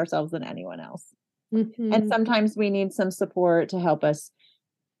better about ourselves than anyone else. And Mhm. sometimes we need some support to help us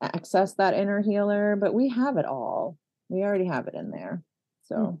access that inner healer, but we have it all. We already have it in there.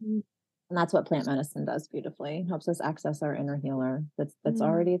 So, Mhm. and that's what plant medicine does beautifully. Helps us access our inner healer. That's Mm.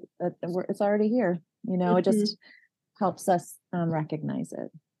 already it's already here. It Mhm. just helps us recognize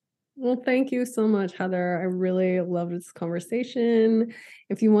it. Well, thank you so much, Heather. I really loved this conversation.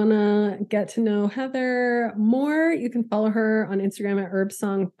 If you want to get to know Heather more, you can follow her on Instagram at Herb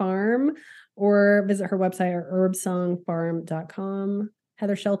Song Farm or visit her website at herbsongfarm.com.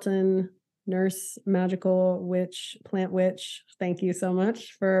 Heather Shelton, nurse, magical witch, plant witch. Thank you so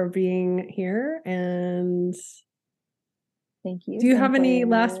much for being here. And Thank you, do you have any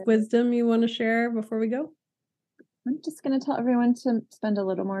last Sinclair. wisdom you want to share before we go? I'm just going to tell everyone to spend a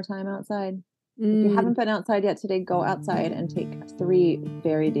little more time outside. If you Mm. haven't been outside yet today, go outside and take 3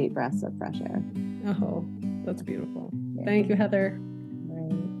 very deep breaths of fresh air. Oh, that's beautiful. Yeah. Thank you, Heather.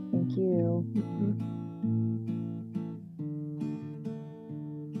 Right. Thank you. Mhm.